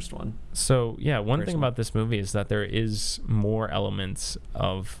as the first one. So yeah, one thing about this movie is that there is more elements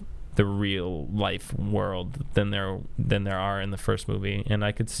of the real life world than there are in the first movie, and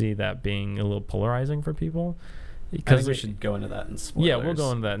I could see that being a little polarizing for people. I think we should go into that in spoilers. Yeah, we'll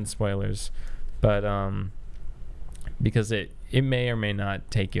go into that in spoilers, but because it may or may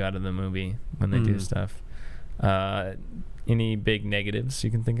not take you out of the movie when they do stuff. Any big negatives you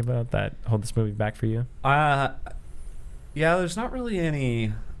can think about that hold this movie back for you? Yeah, there's not really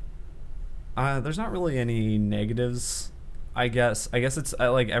any negatives. I guess it's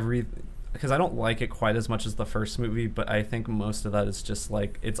because I don't like it quite as much as the first movie, but I think most of that is just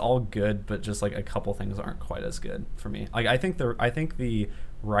like it's all good, but just like a couple things aren't quite as good for me. Like I think the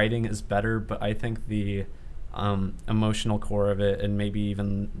writing is better, but I think the emotional core of it and maybe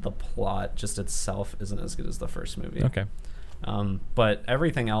even the plot just itself isn't as good as the first movie. Okay. But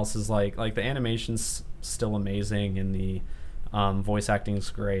everything else is like the animation's still amazing, and the voice acting is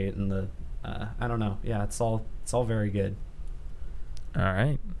great, and the I don't know. Yeah, it's all very good. All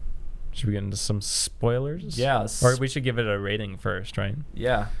right. Should we get into some spoilers? Yes. Or we should give it a rating first, right?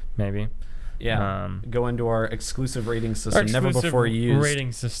 Yeah. Maybe. Yeah. Go into our exclusive rating system, never before used.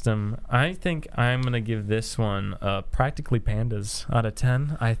 Rating system. I think I'm going to give this one practically pandas out of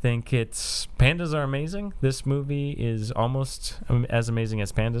 10. I think pandas are amazing. This movie is almost as amazing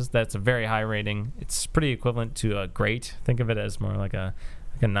as pandas. That's a very high rating. It's pretty equivalent to a great. Think of it as more like a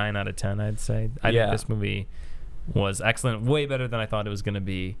 9 out of 10, I'd say. I think this movie was excellent, way better than I thought it was going to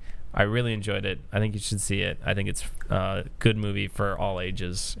be. I really enjoyed it. I think you should see it. I think it's a good movie for all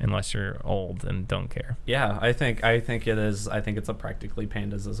ages, unless you're old and don't care. Yeah, I think it is. I think it's a practically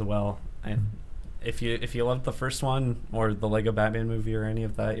pandas as well. If you loved the first one or the Lego Batman movie or any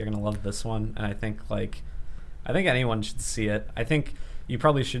of that, you're gonna love this one. And I think anyone should see it. I think you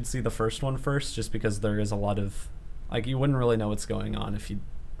probably should see the first one first, just because there is a lot of you wouldn't really know what's going on if you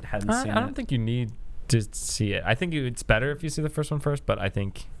hadn't seen it. I don't think you need to see it. I think it's better if you see the first one first, but I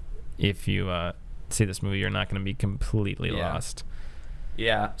think if you see this movie, you're not going to be completely lost.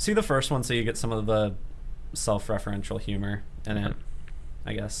 Yeah, see the first one so you get some of the self-referential humor in it,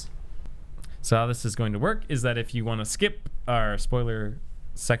 I guess. So how this is going to work is that if you want to skip our spoiler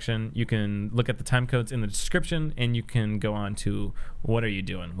section, you can look at the time codes in the description, and you can go on to What Are You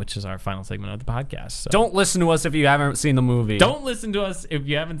Doing?, which is our final segment of the podcast. So don't listen to us if you haven't seen the movie. Don't listen to us if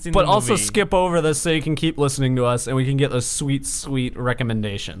you haven't seen the movie. But also skip over this so you can keep listening to us, and we can get those sweet, sweet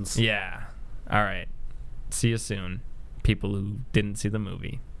recommendations. Yeah. All right. See you soon, people who didn't see the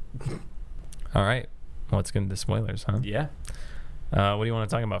movie. All right. Well, let's get into spoilers, huh? Yeah. What do you want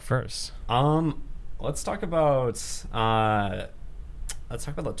to talk about first? Let's talk about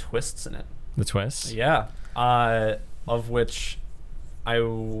the twists in it. The twists? Yeah. Of which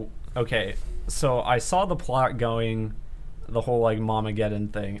okay. So I saw the plot going, the whole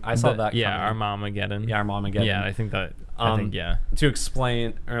Momageddon thing. I saw that. Yeah, coming. our Momageddon. Yeah, our Momageddon. Yeah, I think that. To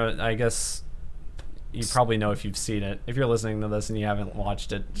explain, or I guess you probably know if you've seen it. If you're listening to this and you haven't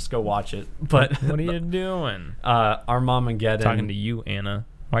watched it, just go watch it. But what are you doing? Our Momageddon. Talking to you, Anna.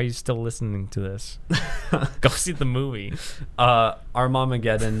 Why are you still listening to this? Go see the movie.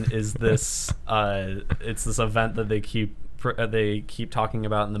 Armageddon is this. It's this event that they keep talking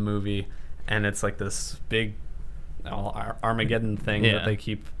about in the movie, and it's like this big Armageddon thing that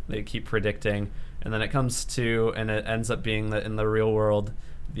they keep predicting, and then it comes to, and it ends up being that in the real world,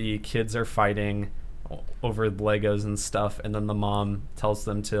 the kids are fighting over Legos and stuff, and then the mom tells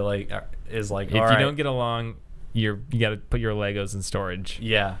them to if you don't get along, you got to put your Legos in storage.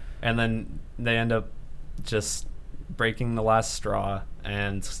 Yeah, and then they end up just breaking the last straw,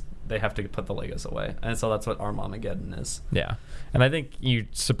 and they have to put the Legos away. And so that's what Armageddon is. Yeah, and I think you're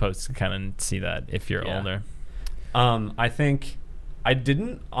supposed to kind of see that if you're older. I think I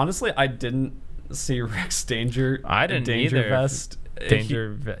didn't see Rex Danger. I didn't Danger either. Vest.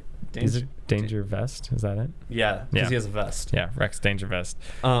 Is it Danger Vest? Is that it? Yeah, because he has a vest. Yeah, Rex Danger Vest.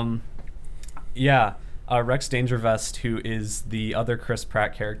 Rex Danger Vest, who is the other Chris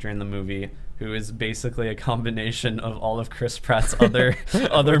Pratt character in the movie, who is basically a combination of all of Chris Pratt's other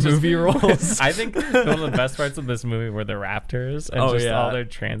movie roles. I think one of the best parts of this movie were the Raptors and all their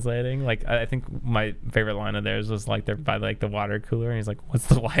translating. Like, I think my favorite line of theirs was like they're by like the water cooler, and he's like, "What's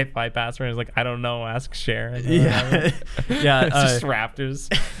the Wi-Fi password?" And he's like, "I don't know. Ask Sharon." Yeah. It's just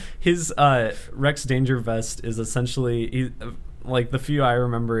Raptors. His Rex Danger Vest is essentially like the few I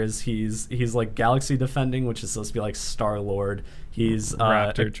remember is he's like galaxy defending, which is supposed to be like Star-Lord. He's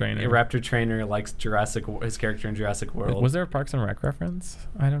Raptor trainer, like his character in Jurassic World. Was there a Parks and Rec reference?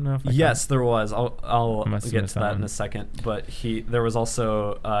 I don't know if yes, there was. I'll get to that in a second. But there was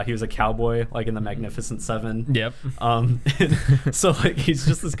also he was a cowboy, like in the Magnificent Seven. Yep. So like he's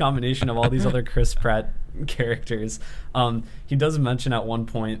just this combination of all these other Chris Pratt characters. He does mention at one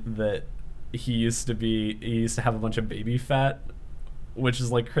point that he used to have a bunch of baby fat, which is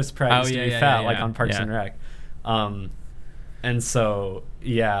like Chris Pratt used to be fat, like on Parks and Rec. And so,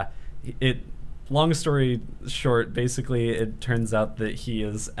 long story short, basically it turns out that he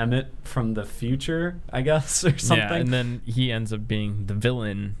is Emmett from the future, I guess, or something. Yeah, and then he ends up being the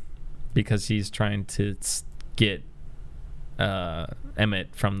villain because he's trying to get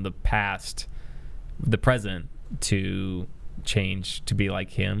Emmett from the past, the present, to change to be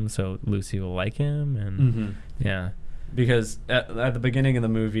like him, so Lucy will like him, and because at the beginning of the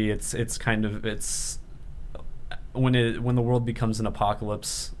movie, it's when the world becomes an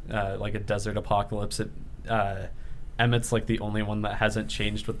apocalypse, like a desert apocalypse, Emmett's like the only one that hasn't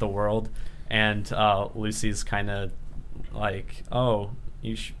changed with the world, and Lucy's kind of like, oh,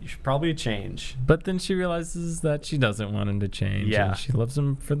 you should probably change. But then she realizes that she doesn't want him to change. Yeah. And she loves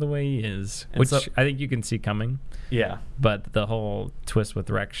him for the way he is, and which so, I think you can see coming. Yeah. But the whole twist with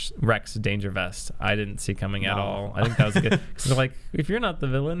Rex Danger Vest, I didn't see coming at all. I think that was good. Because like, if you're not the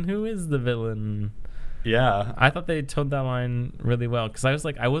villain, who is the villain? Yeah. I thought they told that line really well. Because I was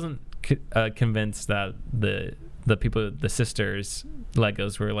like, I wasn't convinced that the people, the sisters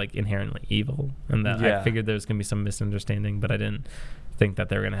Legos were like inherently evil. And that I figured there was going to be some misunderstanding, but I didn't think that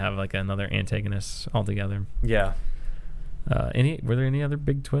they were going to have like another antagonist altogether. Yeah. Were there any other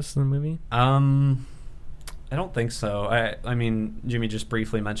big twists in the movie? I don't think so. I mean, Jimmy just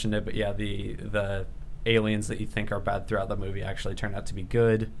briefly mentioned it, but yeah, the aliens that you think are bad throughout the movie actually turn out to be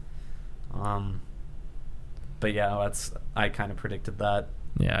good. But yeah, I kind of predicted that.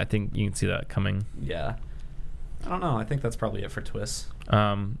 Yeah, I think you can see that coming. Yeah. I don't know. I think that's probably it for twists.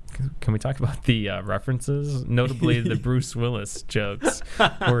 Can we talk about the references? Notably, the Bruce Willis jokes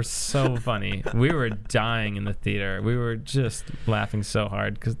were so funny. We were dying in the theater. We were just laughing so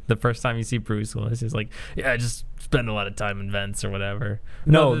hard because the first time you see Bruce Willis, he's like, "Yeah, I just spend a lot of time in vents or whatever."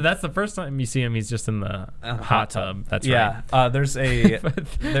 No, that's the first time you see him. He's just in the hot tub. That's right. Yeah. There's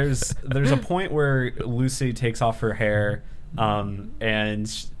a point where Lucy takes off her hair,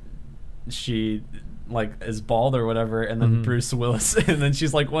 and she like is bald or whatever, and then Bruce Willis, and then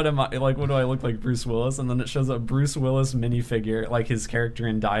she's like, what am I like, what do I look like, Bruce Willis? And then it shows a Bruce Willis minifigure, like his character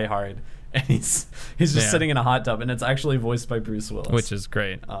in Die Hard, and he's just sitting in a hot tub, and it's actually voiced by Bruce Willis, which is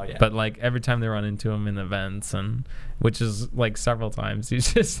great. Oh yeah. But like every time they run into him in events, and which is like several times,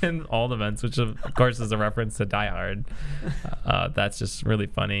 he's just in all the events, which of course is a reference to Die Hard. That's just really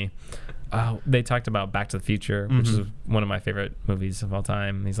funny. They talked about Back to the Future, which is one of my favorite movies of all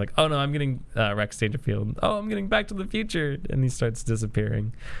time. He's like, "Oh no, I'm getting Rex Dangerfield. Oh, I'm getting Back to the Future," and he starts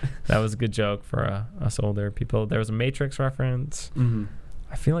disappearing. That was a good joke for us older people. There was a Matrix reference.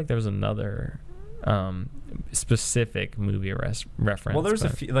 I feel like there was another specific movie reference. Well, there was a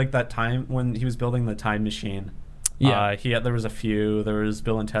few, like that time when he was building the time machine. Yeah, there was a few. There was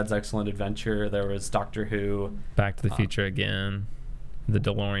Bill and Ted's Excellent Adventure. There was Doctor Who. Back to the Future again. The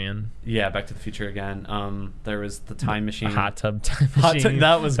DeLorean. Yeah, Back to the Future again. There was the time machine. Hot tub time machine.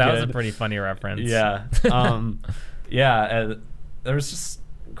 That was a pretty funny reference. Yeah. There was just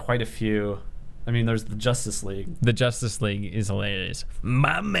quite a few. I mean, there's the Justice League. The Justice League is hilarious.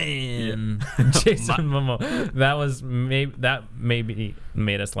 My man, Jason Momoa. That maybe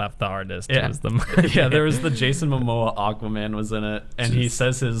made us laugh the hardest. Yeah, was there was the Jason Momoa Aquaman was in it, and he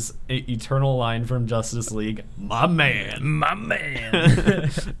says his eternal line from Justice League, "My man, my man,"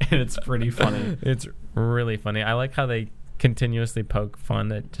 and it's pretty funny. It's really funny. I like how they continuously poke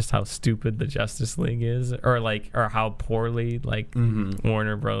fun at just how stupid the Justice League is, or how poorly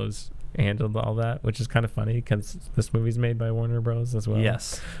Warner Bros. Handled all that, which is kind of funny because this movie's made by Warner Bros. As well.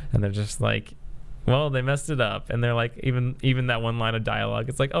 Yes. And they're just like, well, they messed it up, and they're like, even that one line of dialogue,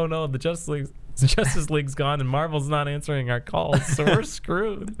 it's like, oh no, the Justice League's gone, and Marvel's not answering our calls, so we're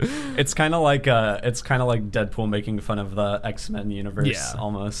screwed. It's kind of like Deadpool making fun of the X-Men universe,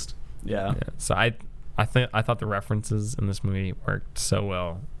 almost. Yeah. So I thought the references in this movie worked so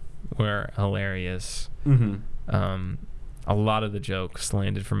well, were hilarious. A lot of the jokes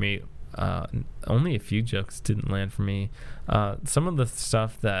landed for me. Only a few jokes didn't land for me. Some of the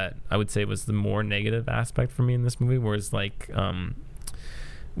stuff that I would say was the more negative aspect for me in this movie was like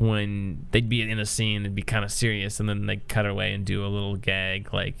when they'd be in a scene, it'd be kind of serious, and then they'd cut away and do a little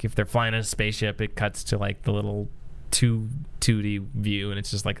gag. Like if they're flying in a spaceship, it cuts to like the little 2D view, and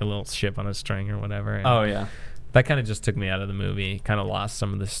it's just like a little ship on a string or whatever. And Oh yeah. that kind of just took me out of the movie. Kind of lost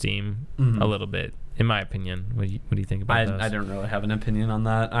some of the steam a little bit, in my opinion. What do you think about those? I don't really have an opinion on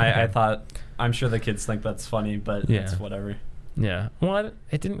that. Okay. I'm sure the kids think that's funny, but it's whatever. Yeah. Well,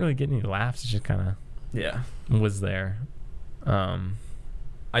 it didn't really get any laughs. It just kind of was there.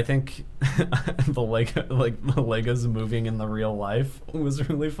 I think the Legos moving in the real life was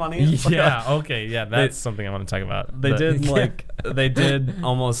really funny. Yeah. Okay. Yeah. That's something I want to talk about. They did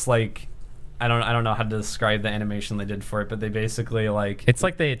almost like, I don't know how to describe the animation they did for it, but they basically like, it's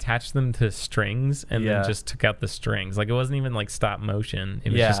like they attached them to strings and then just took out the strings. Like it wasn't even like stop motion.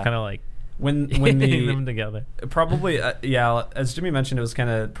 It was just kind of like when hitting them together. Probably as Jimmy mentioned, it was kind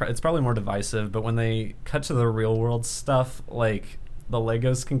of, it's probably more divisive, but when they cut to the real world stuff, like the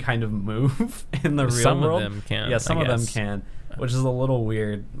Legos can kind of move in the real world. Some of them can. Yeah, some of them can, which is a little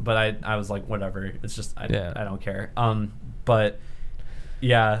weird, but I was like, whatever. It's just I don't care. But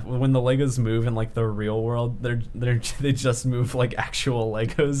yeah, when the Legos move in like the real world, they just move like actual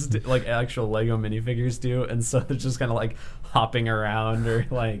Legos, like actual Lego minifigures do, and so they're just kind of like hopping around, or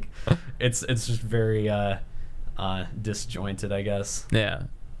like it's just very disjointed, I guess. Yeah.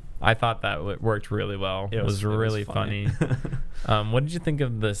 I thought that worked really well. It was really funny. What did you think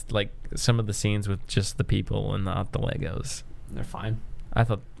of this? Like some of the scenes with just the people and not the Legos? They're fine. I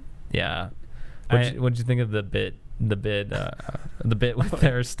thought, yeah. What did you think of the bit with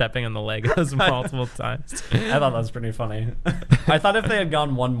their stepping on the Legos multiple times? I thought that was pretty funny. I thought if they had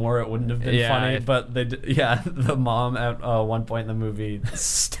gone one more, it wouldn't have been funny. But the mom at one point in the movie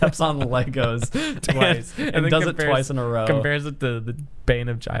steps on the Legos twice and does it twice in a row. Compares it to the bane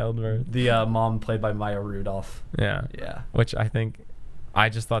of childbirth. The mom played by Maya Rudolph. Yeah. Which I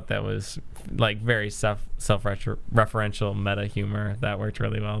just thought that was like very self-referential meta humor that worked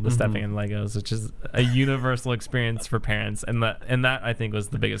really well. The stepping in Legos, which is a universal experience for parents, and that I think was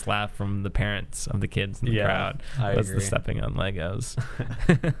the biggest laugh from the parents of the kids in the crowd. I was agree. The stepping on Legos.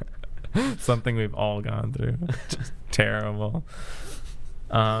 Something we've all gone through. Just terrible.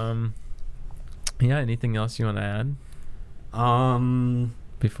 Anything else you want to add?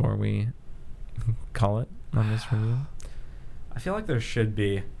 Before we call it on this review. I feel like there should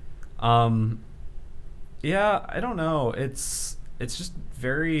be. I don't know. It's just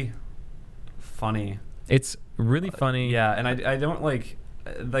very funny. It's really funny. Yeah, and I don't like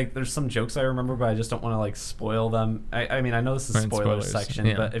there's some jokes I remember, but I just don't want to like spoil them. I mean, I know this is spoilers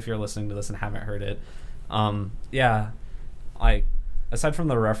section, but if you're listening to this and haven't heard it, like aside from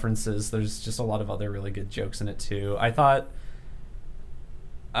the references, there's just a lot of other really good jokes in it too. I thought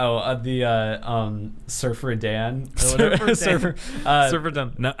Surfer Dan. Surfer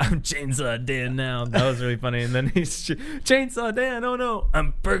Dan. No, I'm Chainsaw Dan now. That was really funny. And then he's Chainsaw Dan. Oh no,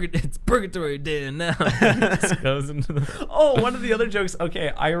 it's Purgatory Dan now. Just goes into one of the other jokes.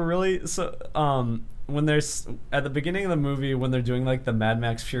 Okay, when there's at the beginning of the movie when they're doing like the Mad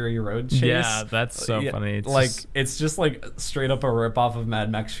Max Fury Road chase. Yeah, that's so funny. It's just like straight up a rip off of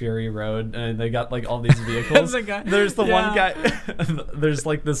Mad Max Fury Road, and they got like all these vehicles. There's the one guy. There's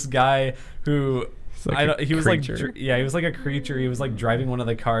like this guy who. He was like a creature. He was like driving one of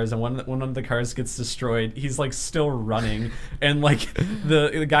the cars, and one of the cars gets destroyed. He's like still running, and like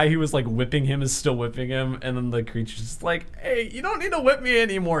the guy who was like whipping him is still whipping him, and then the creature's just like, "Hey, you don't need to whip me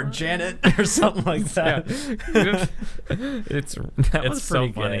anymore, Janet," or something like that. It's so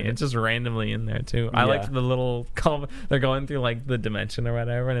funny. Good. It's just randomly in there too. I liked the little call. They're going through like the dimension or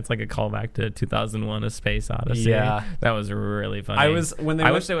whatever, and it's like a callback to 2001: A Space Odyssey. Yeah, that was really funny. I wish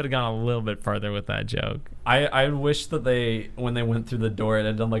they would have gone a little bit further with that joke. I wish that when they went through the door, it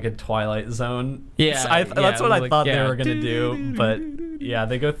had done like a Twilight Zone. Yeah, that's what I thought they were gonna do. But yeah,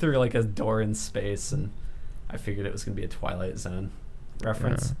 they go through like a door in space, and I figured it was gonna be a Twilight Zone.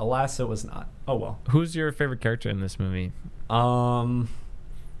 reference. Yeah. Alas, it was not. Oh well. Who's your favorite character in this movie? Trying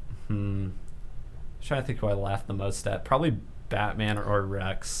to think who I laughed the most at. Probably Batman or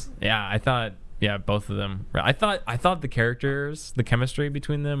Rex. Yeah, I thought both of them. I thought the characters, the chemistry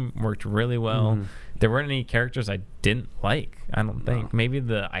between them worked really well. Mhm. There weren't any characters I didn't like. I don't think. Maybe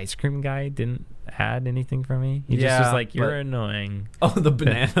the ice cream guy didn't add anything for me. He just was Yeah, like, "You're but- annoying." Oh, the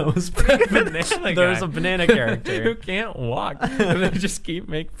banana was pretty good. Banana There's guy a banana character. who can't walk, and they just keep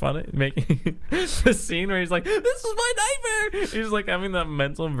making the scene where he's like, "This is my nightmare." He's like having that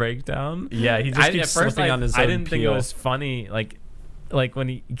mental breakdown. Yeah, he just keeps at first, slipping on his I own didn't think it peel. was funny, like when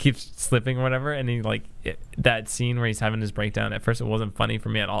he keeps slipping or whatever, and he that scene where he's having his breakdown. At first, it wasn't funny for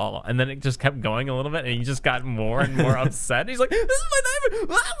me at all, and then it just kept going a little bit, and he just got more and more upset. He's like, "This is my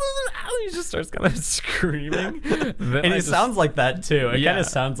nightmare!" And he just starts kind of screaming, And it sounds like that too. It Yeah. kind of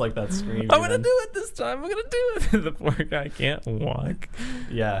sounds like that scream. "I'm gonna even. do it this time. I'm gonna do it." The poor guy can't walk.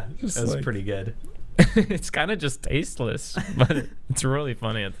 Yeah, Just it was like- pretty good. It's kind of just tasteless, but it's really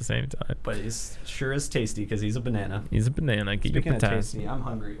funny at the same time. But he's sure is tasty because he's a banana. He's a banana. Get Speaking your of potassium. tasty, I'm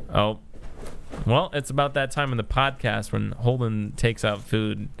hungry. Oh, well, it's about that time in the podcast when Holden takes out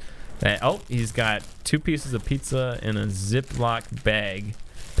food. He's got 2 pieces of pizza in a Ziploc bag.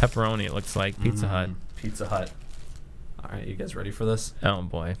 Pepperoni, it looks like. Pizza Hut. Pizza Hut. All right, you guys ready for this? Oh,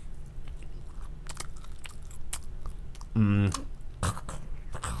 boy.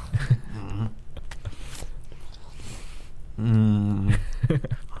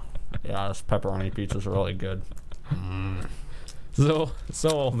 Yeah, this pepperoni pizza's really good. So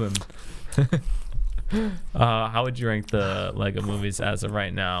Holden. How would you rank the Lego movies as of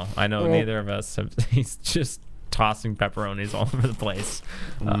right now? I know neither of us have. He's just tossing pepperonis all over the place.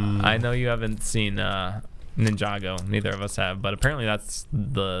 I know you haven't seen Ninjago. Neither of us have, but apparently that's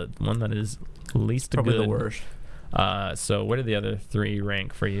the one that is least Probably good. the worst. So where do the other 3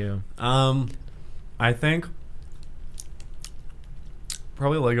 rank for you? I think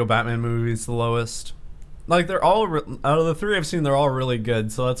probably Lego Batman movies the lowest. Like they're all out of the 3 I've seen, they're all really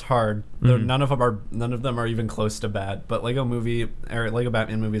good, so that's hard. Mhm. None of them are even close to bad. But Lego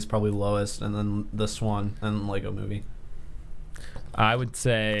Batman movie is probably lowest, and then this one and Lego movie. I would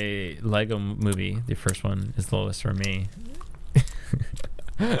say Lego movie, the first one, is the lowest for me.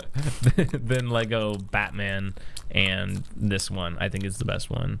 Then Lego Batman, and this one I think is the best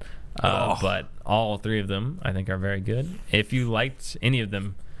one. But all 3 of them I think are very good. If you liked any of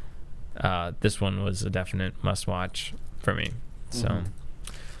them, this one was a definite must-watch for me. So,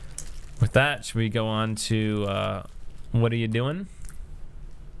 with that, should we go on to what are you doing?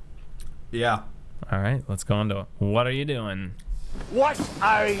 Yeah. All right, let's go on to what are you doing? What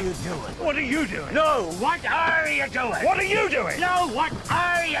are you doing? What are you doing? No, what are you doing? What are you doing? No, what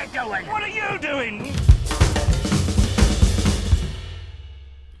are you doing? What are you doing?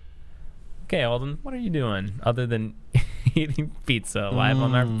 Okay, Alden, what are you doing other than eating pizza live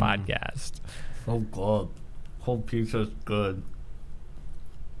on our podcast? So good. Cold pizza's good.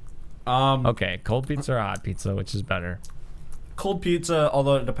 Okay, cold pizza or hot pizza, which is better? Cold pizza,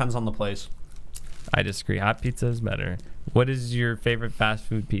 although it depends on the place. I disagree. Hot pizza is better. What is your favorite fast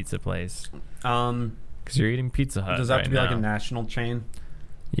food pizza place? Because you're eating Pizza Hut. Does that have right to be now. like a national chain?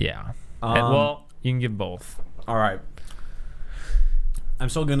 Yeah. Um, Well, you can give both. All right. I'm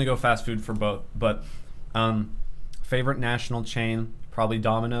still gonna go fast food for both, but favorite national chain probably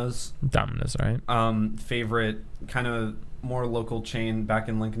Domino's. Domino's, right? Favorite kind of more local chain back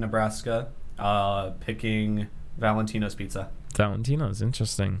in Lincoln, Nebraska. Picking Valentino's Pizza. Valentino's,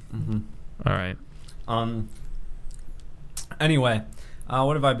 interesting. Mm-hmm. All right. Anyway,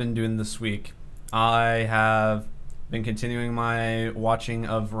 what have I been doing this week? I have been continuing my watching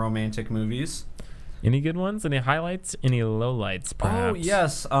of romantic movies. Any good ones? Any highlights? Any lowlights, perhaps? Oh,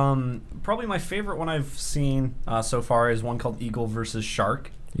 yes. Probably my favorite one I've seen so far is one called Eagle versus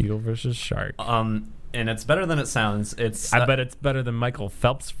Shark. Eagle versus Shark. And it's better than it sounds. It's I bet it's better than Michael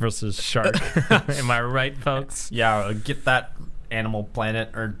Phelps versus Shark. Am I right, folks? Yeah, get that Animal Planet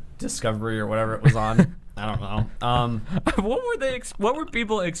or Discovery or whatever it was on. I don't know. What were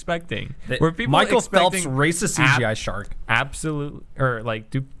people expecting? Were people Michael Phelps expecting race a CGI shark? absolute, or like,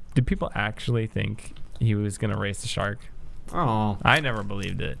 do people actually think he was gonna race a shark? Oh. I never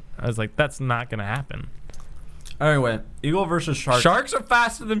believed it. I was like, that's not gonna happen. Anyway, Eagle versus Shark. Sharks are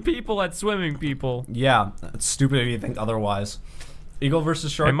faster than people at swimming, people. Yeah, it's stupid if you think otherwise. Eagle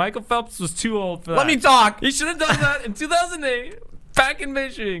versus Shark. And Michael Phelps was too old for that. Let me talk. He should have done that in 2008, back in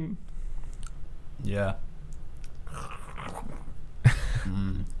Beijing. Yeah.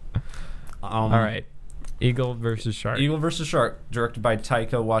 All right. Eagle versus Shark. Eagle vs. Shark, directed by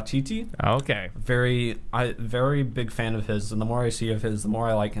Taika Waititi. Okay. Very big fan of his, and the more I see of his, the more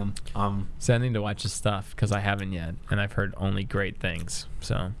I like him. So I need to watch his stuff because I haven't yet, and I've heard only great things.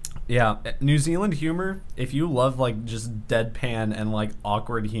 So Yeah, New Zealand humor, if you love like just deadpan and like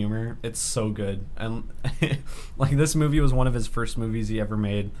awkward humor, it's so good. And like this movie was one of his first movies he ever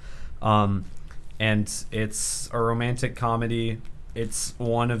made. And it's a romantic comedy. It's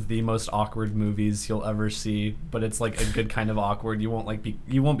one of the most awkward movies you'll ever see, but it's like a good kind of awkward. You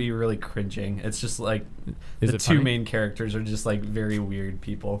won't be really cringing. It's just like Is the it two funny? main characters are just like very weird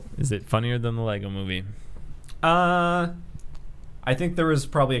people. is it funnier than the Lego Movie? I think there was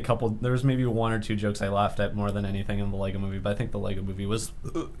probably there was maybe one or two jokes I laughed at more than anything in the Lego Movie, but I think the Lego Movie was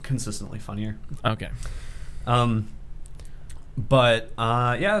consistently funnier. Okay. But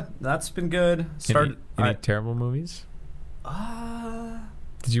yeah, that's been good. Any terrible movies?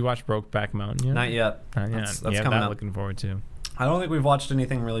 Did you watch Brokeback Mountain yet? Not yet. Not yet. That's Yeah, coming that up. looking forward to. I don't think we've watched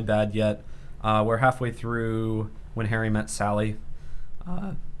anything really bad yet. We're halfway through When Harry Met Sally.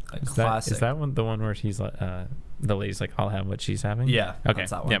 A classic. Is that the one where he's like, the lady's like, I'll have what she's having? Yeah. Okay. That's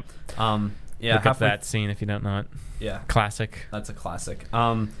that one. Yep. Yeah. Look up that scene if you don't know it. Yeah. Classic. That's a classic.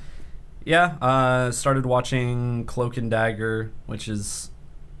 Started watching Cloak and Dagger, which is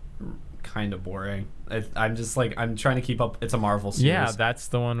kind of boring. I'm trying to keep up. It's a Marvel series. Yeah, that's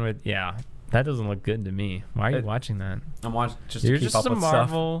the one with, that doesn't look good to me. Why are you watching that? I'm watching just You're to keep just up a with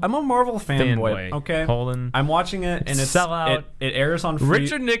Marvel stuff. I'm a Marvel fanboy. fanboy. Okay. Holden. I'm watching it, and it's Sellout. It airs on free.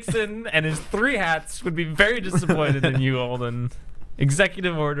 Richard Nixon and his 3 hats would be very disappointed in you, Holden.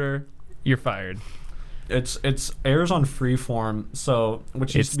 Executive order, you're fired. It's airs on Freeform, so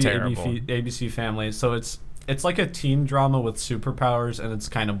which used It's to be terrible. ABC Family. So it's like a teen drama with superpowers, and it's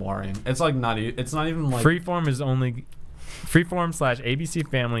kind of boring. It's like it's not even like Freeform /ABC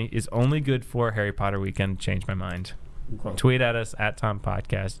Family is only good for Harry Potter weekend. Change my mind. Tweet at us at Tom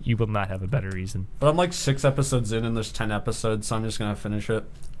Podcast. You will not have a better reason. But I'm like 6 episodes in, and there's 10 episodes, so I'm just gonna finish it.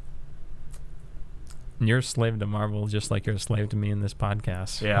 You're a slave to Marvel, just like you're a slave to me in this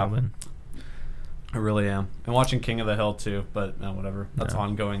podcast. Yeah. Holden. I really am. I'm watching King of the Hill too, but whatever. That's No.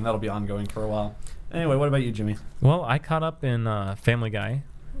 ongoing. That'll be ongoing for a while. Anyway, what about you, Jimmy? Well, I caught up in Family Guy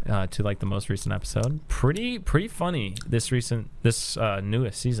to like the most recent episode. Pretty funny this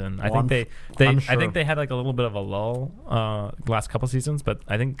newest season. I think I'm I sure. think they had like a little bit of a lull last couple seasons, but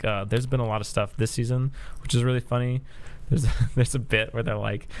I think there's been a lot of stuff this season which is really funny. There's a bit where they're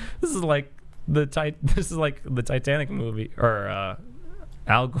like, this is like the Titanic movie, or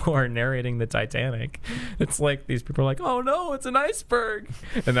Al Gore narrating the Titanic. It's like these people are like, oh no, it's an iceberg,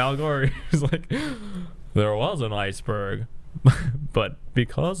 and Al Gore is like, there was an iceberg, but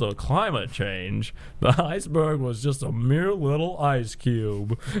because of climate change, the iceberg was just a mere little ice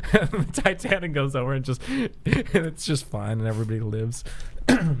cube. And the Titanic goes over and it's just fine, and everybody lives.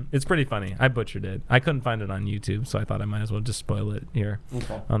 It's pretty funny. I butchered it. I couldn't find it on YouTube, so I thought I might as well just spoil it here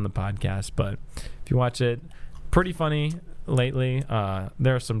on the podcast. But if you watch it, pretty funny lately.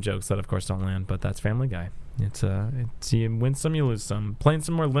 There are some jokes that of course don't land, but that's Family Guy. It's you win some, you lose some. Playing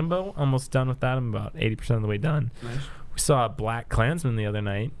some more Limbo, almost done with that. I'm about 80% of the way done. Nice. We saw Black Klansman the other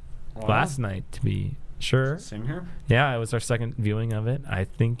night, last night to be sure. Same here. Yeah, it was our second viewing of it. I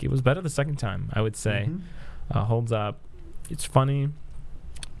think it was better the second time, I would say. Holds up. It's funny.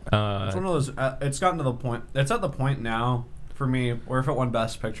 It's one of those. It's gotten to the point. It's at the point now for me where if it won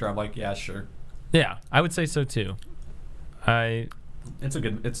Best Picture, I'm like, yeah, sure. Yeah, I would say so too. It's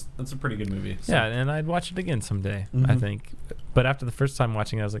a pretty good movie. So. Yeah, and I'd watch it again someday, I think. But after the first time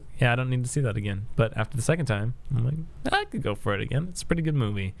watching it, I was like, yeah, I don't need to see that again. But after the second time, I'm like, I could go for it again. It's a pretty good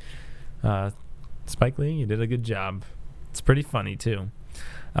movie. Spike Lee, you did a good job. It's pretty funny, too.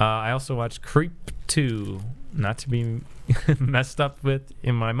 I also watched Creep 2, not to be messed up with,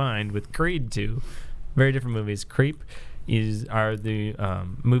 in my mind, with Creed 2. Very different movies. Creep are the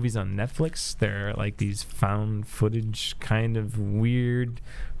movies on Netflix. They're like these found footage kind of weird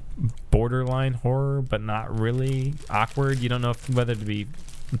borderline horror, but not really awkward. You don't know whether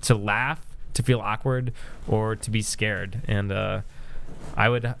to laugh, to feel awkward, or to be scared. And I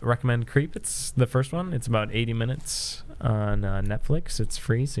would recommend Creep. It's the first one. It's about 80 minutes on Netflix. It's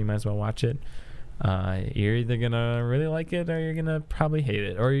free, so you might as well watch it. You're either gonna really like it, or you're gonna probably hate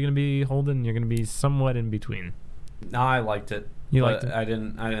it, or you're gonna be Holden. You're gonna be somewhat in between. No, I liked it. You liked it? I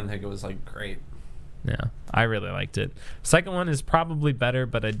didn't think it was like great. Yeah, I really liked it. Second one is probably better,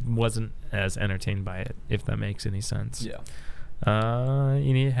 but I wasn't as entertained by it, if that makes any sense. Yeah.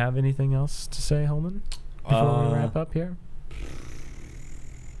 You have anything else to say, Holden, before we wrap up here?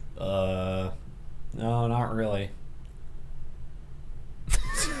 No, not really.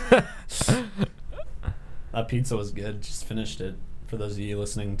 That pizza was good. Just finished it. For those of you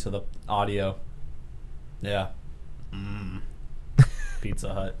listening to the audio. Yeah.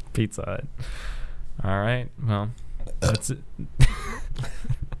 Pizza Hut. Pizza Hut. All right. Well, that's it.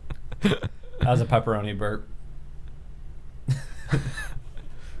 That was a pepperoni burp.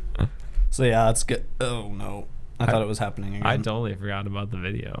 So yeah, that's good. Oh no. I thought it was happening again. I totally forgot about the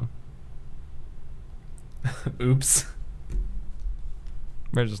video. Oops.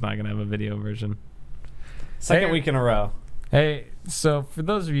 We're just not going to have a video version. Second week in a row. Hey, so for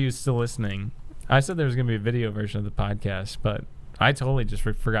those of you still listening, I said there was going to be a video version of the podcast, but I totally just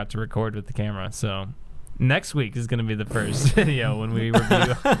forgot to record with the camera. So next week is going to be the first video when we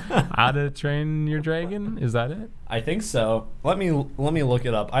review How to Train Your Dragon. Is that it? I think so. Let me look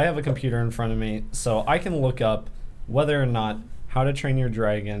it up. I have a computer in front of me, so I can look up whether or not How to Train Your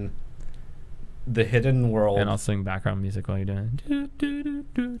Dragon, The Hidden World. And I'll sing background music while you're doing it.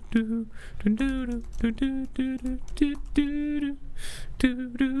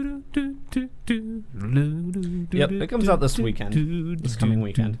 Yep, it comes out this weekend. This coming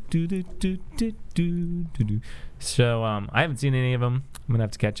weekend. So I haven't seen any of them. I'm going to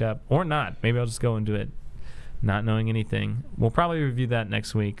have to catch up. Or not. Maybe I'll just go into it not knowing anything. We'll probably review that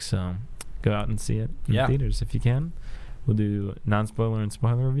next week, so go out and see it in theaters if you can. We'll do non-spoiler and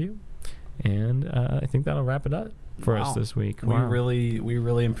spoiler review. And I think that'll wrap it up for us this week. We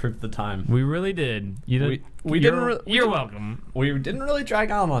really improved the time. We really did. You're welcome. We didn't really drag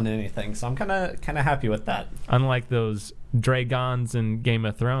on anything, so I'm kind of happy with that. Unlike those dragons in Game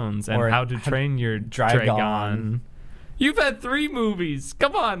of Thrones and How to Train Your Dragon. You've had 3 movies.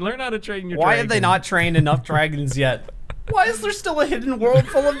 Come on, learn how to train your dragon. Why have they not trained enough dragons yet? Why is there still a hidden world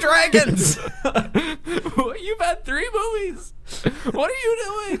full of dragons? You've had 3 movies. What are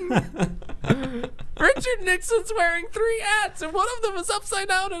you doing? Richard Nixon's wearing 3 hats, and one of them is upside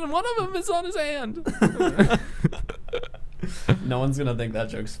down, and one of them is on his hand. No one's gonna think that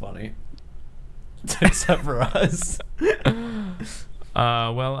joke's funny, except for us.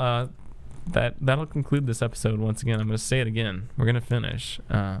 That'll conclude this episode. Once again, I'm going to say it again. We're going to finish.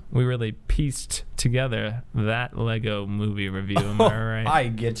 We really pieced together that Lego movie review. Am I right? I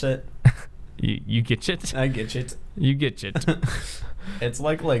get it. You get it? I get it. You get it. It's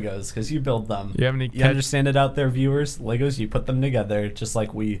like Legos, because you build them. You have any You understand it out there, viewers? Legos, you put them together, just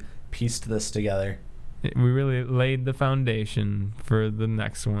like we pieced this together. We really laid the foundation for the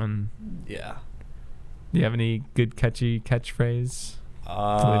next one. Yeah. Do you have any good catchy catchphrase? To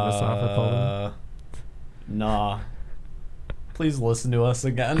leave us off with, Holden? Nah. Please listen to us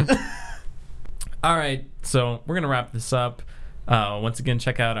again. All right, so we're gonna wrap this up. Once again,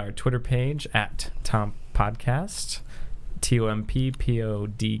 check out our Twitter page at Tom Podcast,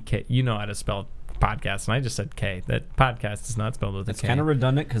 TOMPPODK. You know how to spell podcast, and I just said K. That podcast is not spelled with a K. It's kind of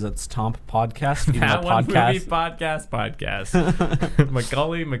redundant because it's Tom Podcast. That one movie podcast.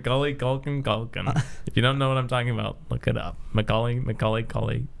 Macaulay, Culkin. If you don't know what I'm talking about, look it up. Macaulay,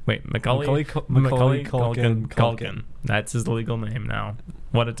 Culkin. That's his legal name now.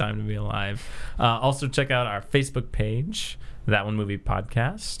 What a time to be alive. Also, check out our Facebook page, That One Movie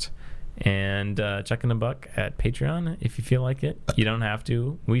Podcast. And check in the buck at Patreon if you feel like it. You don't have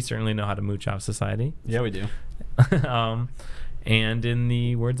to. We certainly know how to mooch off society. Yeah, we do. And in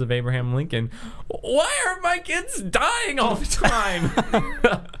the words of Abraham Lincoln, why are my kids dying all the time?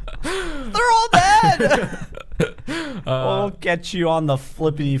 They're all dead. We'll get you on the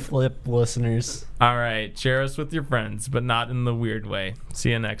flippity flip, listeners. All right. Share us with your friends, but not in the weird way. See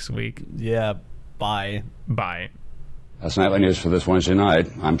you next week. Yeah. Bye. Bye. That's Nightly News for this Wednesday night.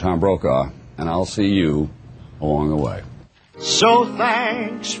 I'm Tom Brokaw, and I'll see you along the way. So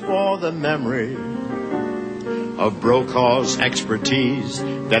thanks for the memory of Brokaw's expertise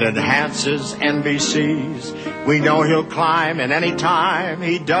that enhances NBC's. We know he'll climb at any time.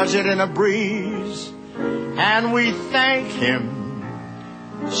 He does it in a breeze. And we thank him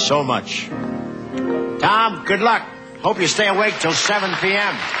so much. Tom, good luck. Hope you stay awake till 7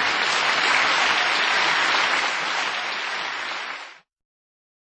 p.m.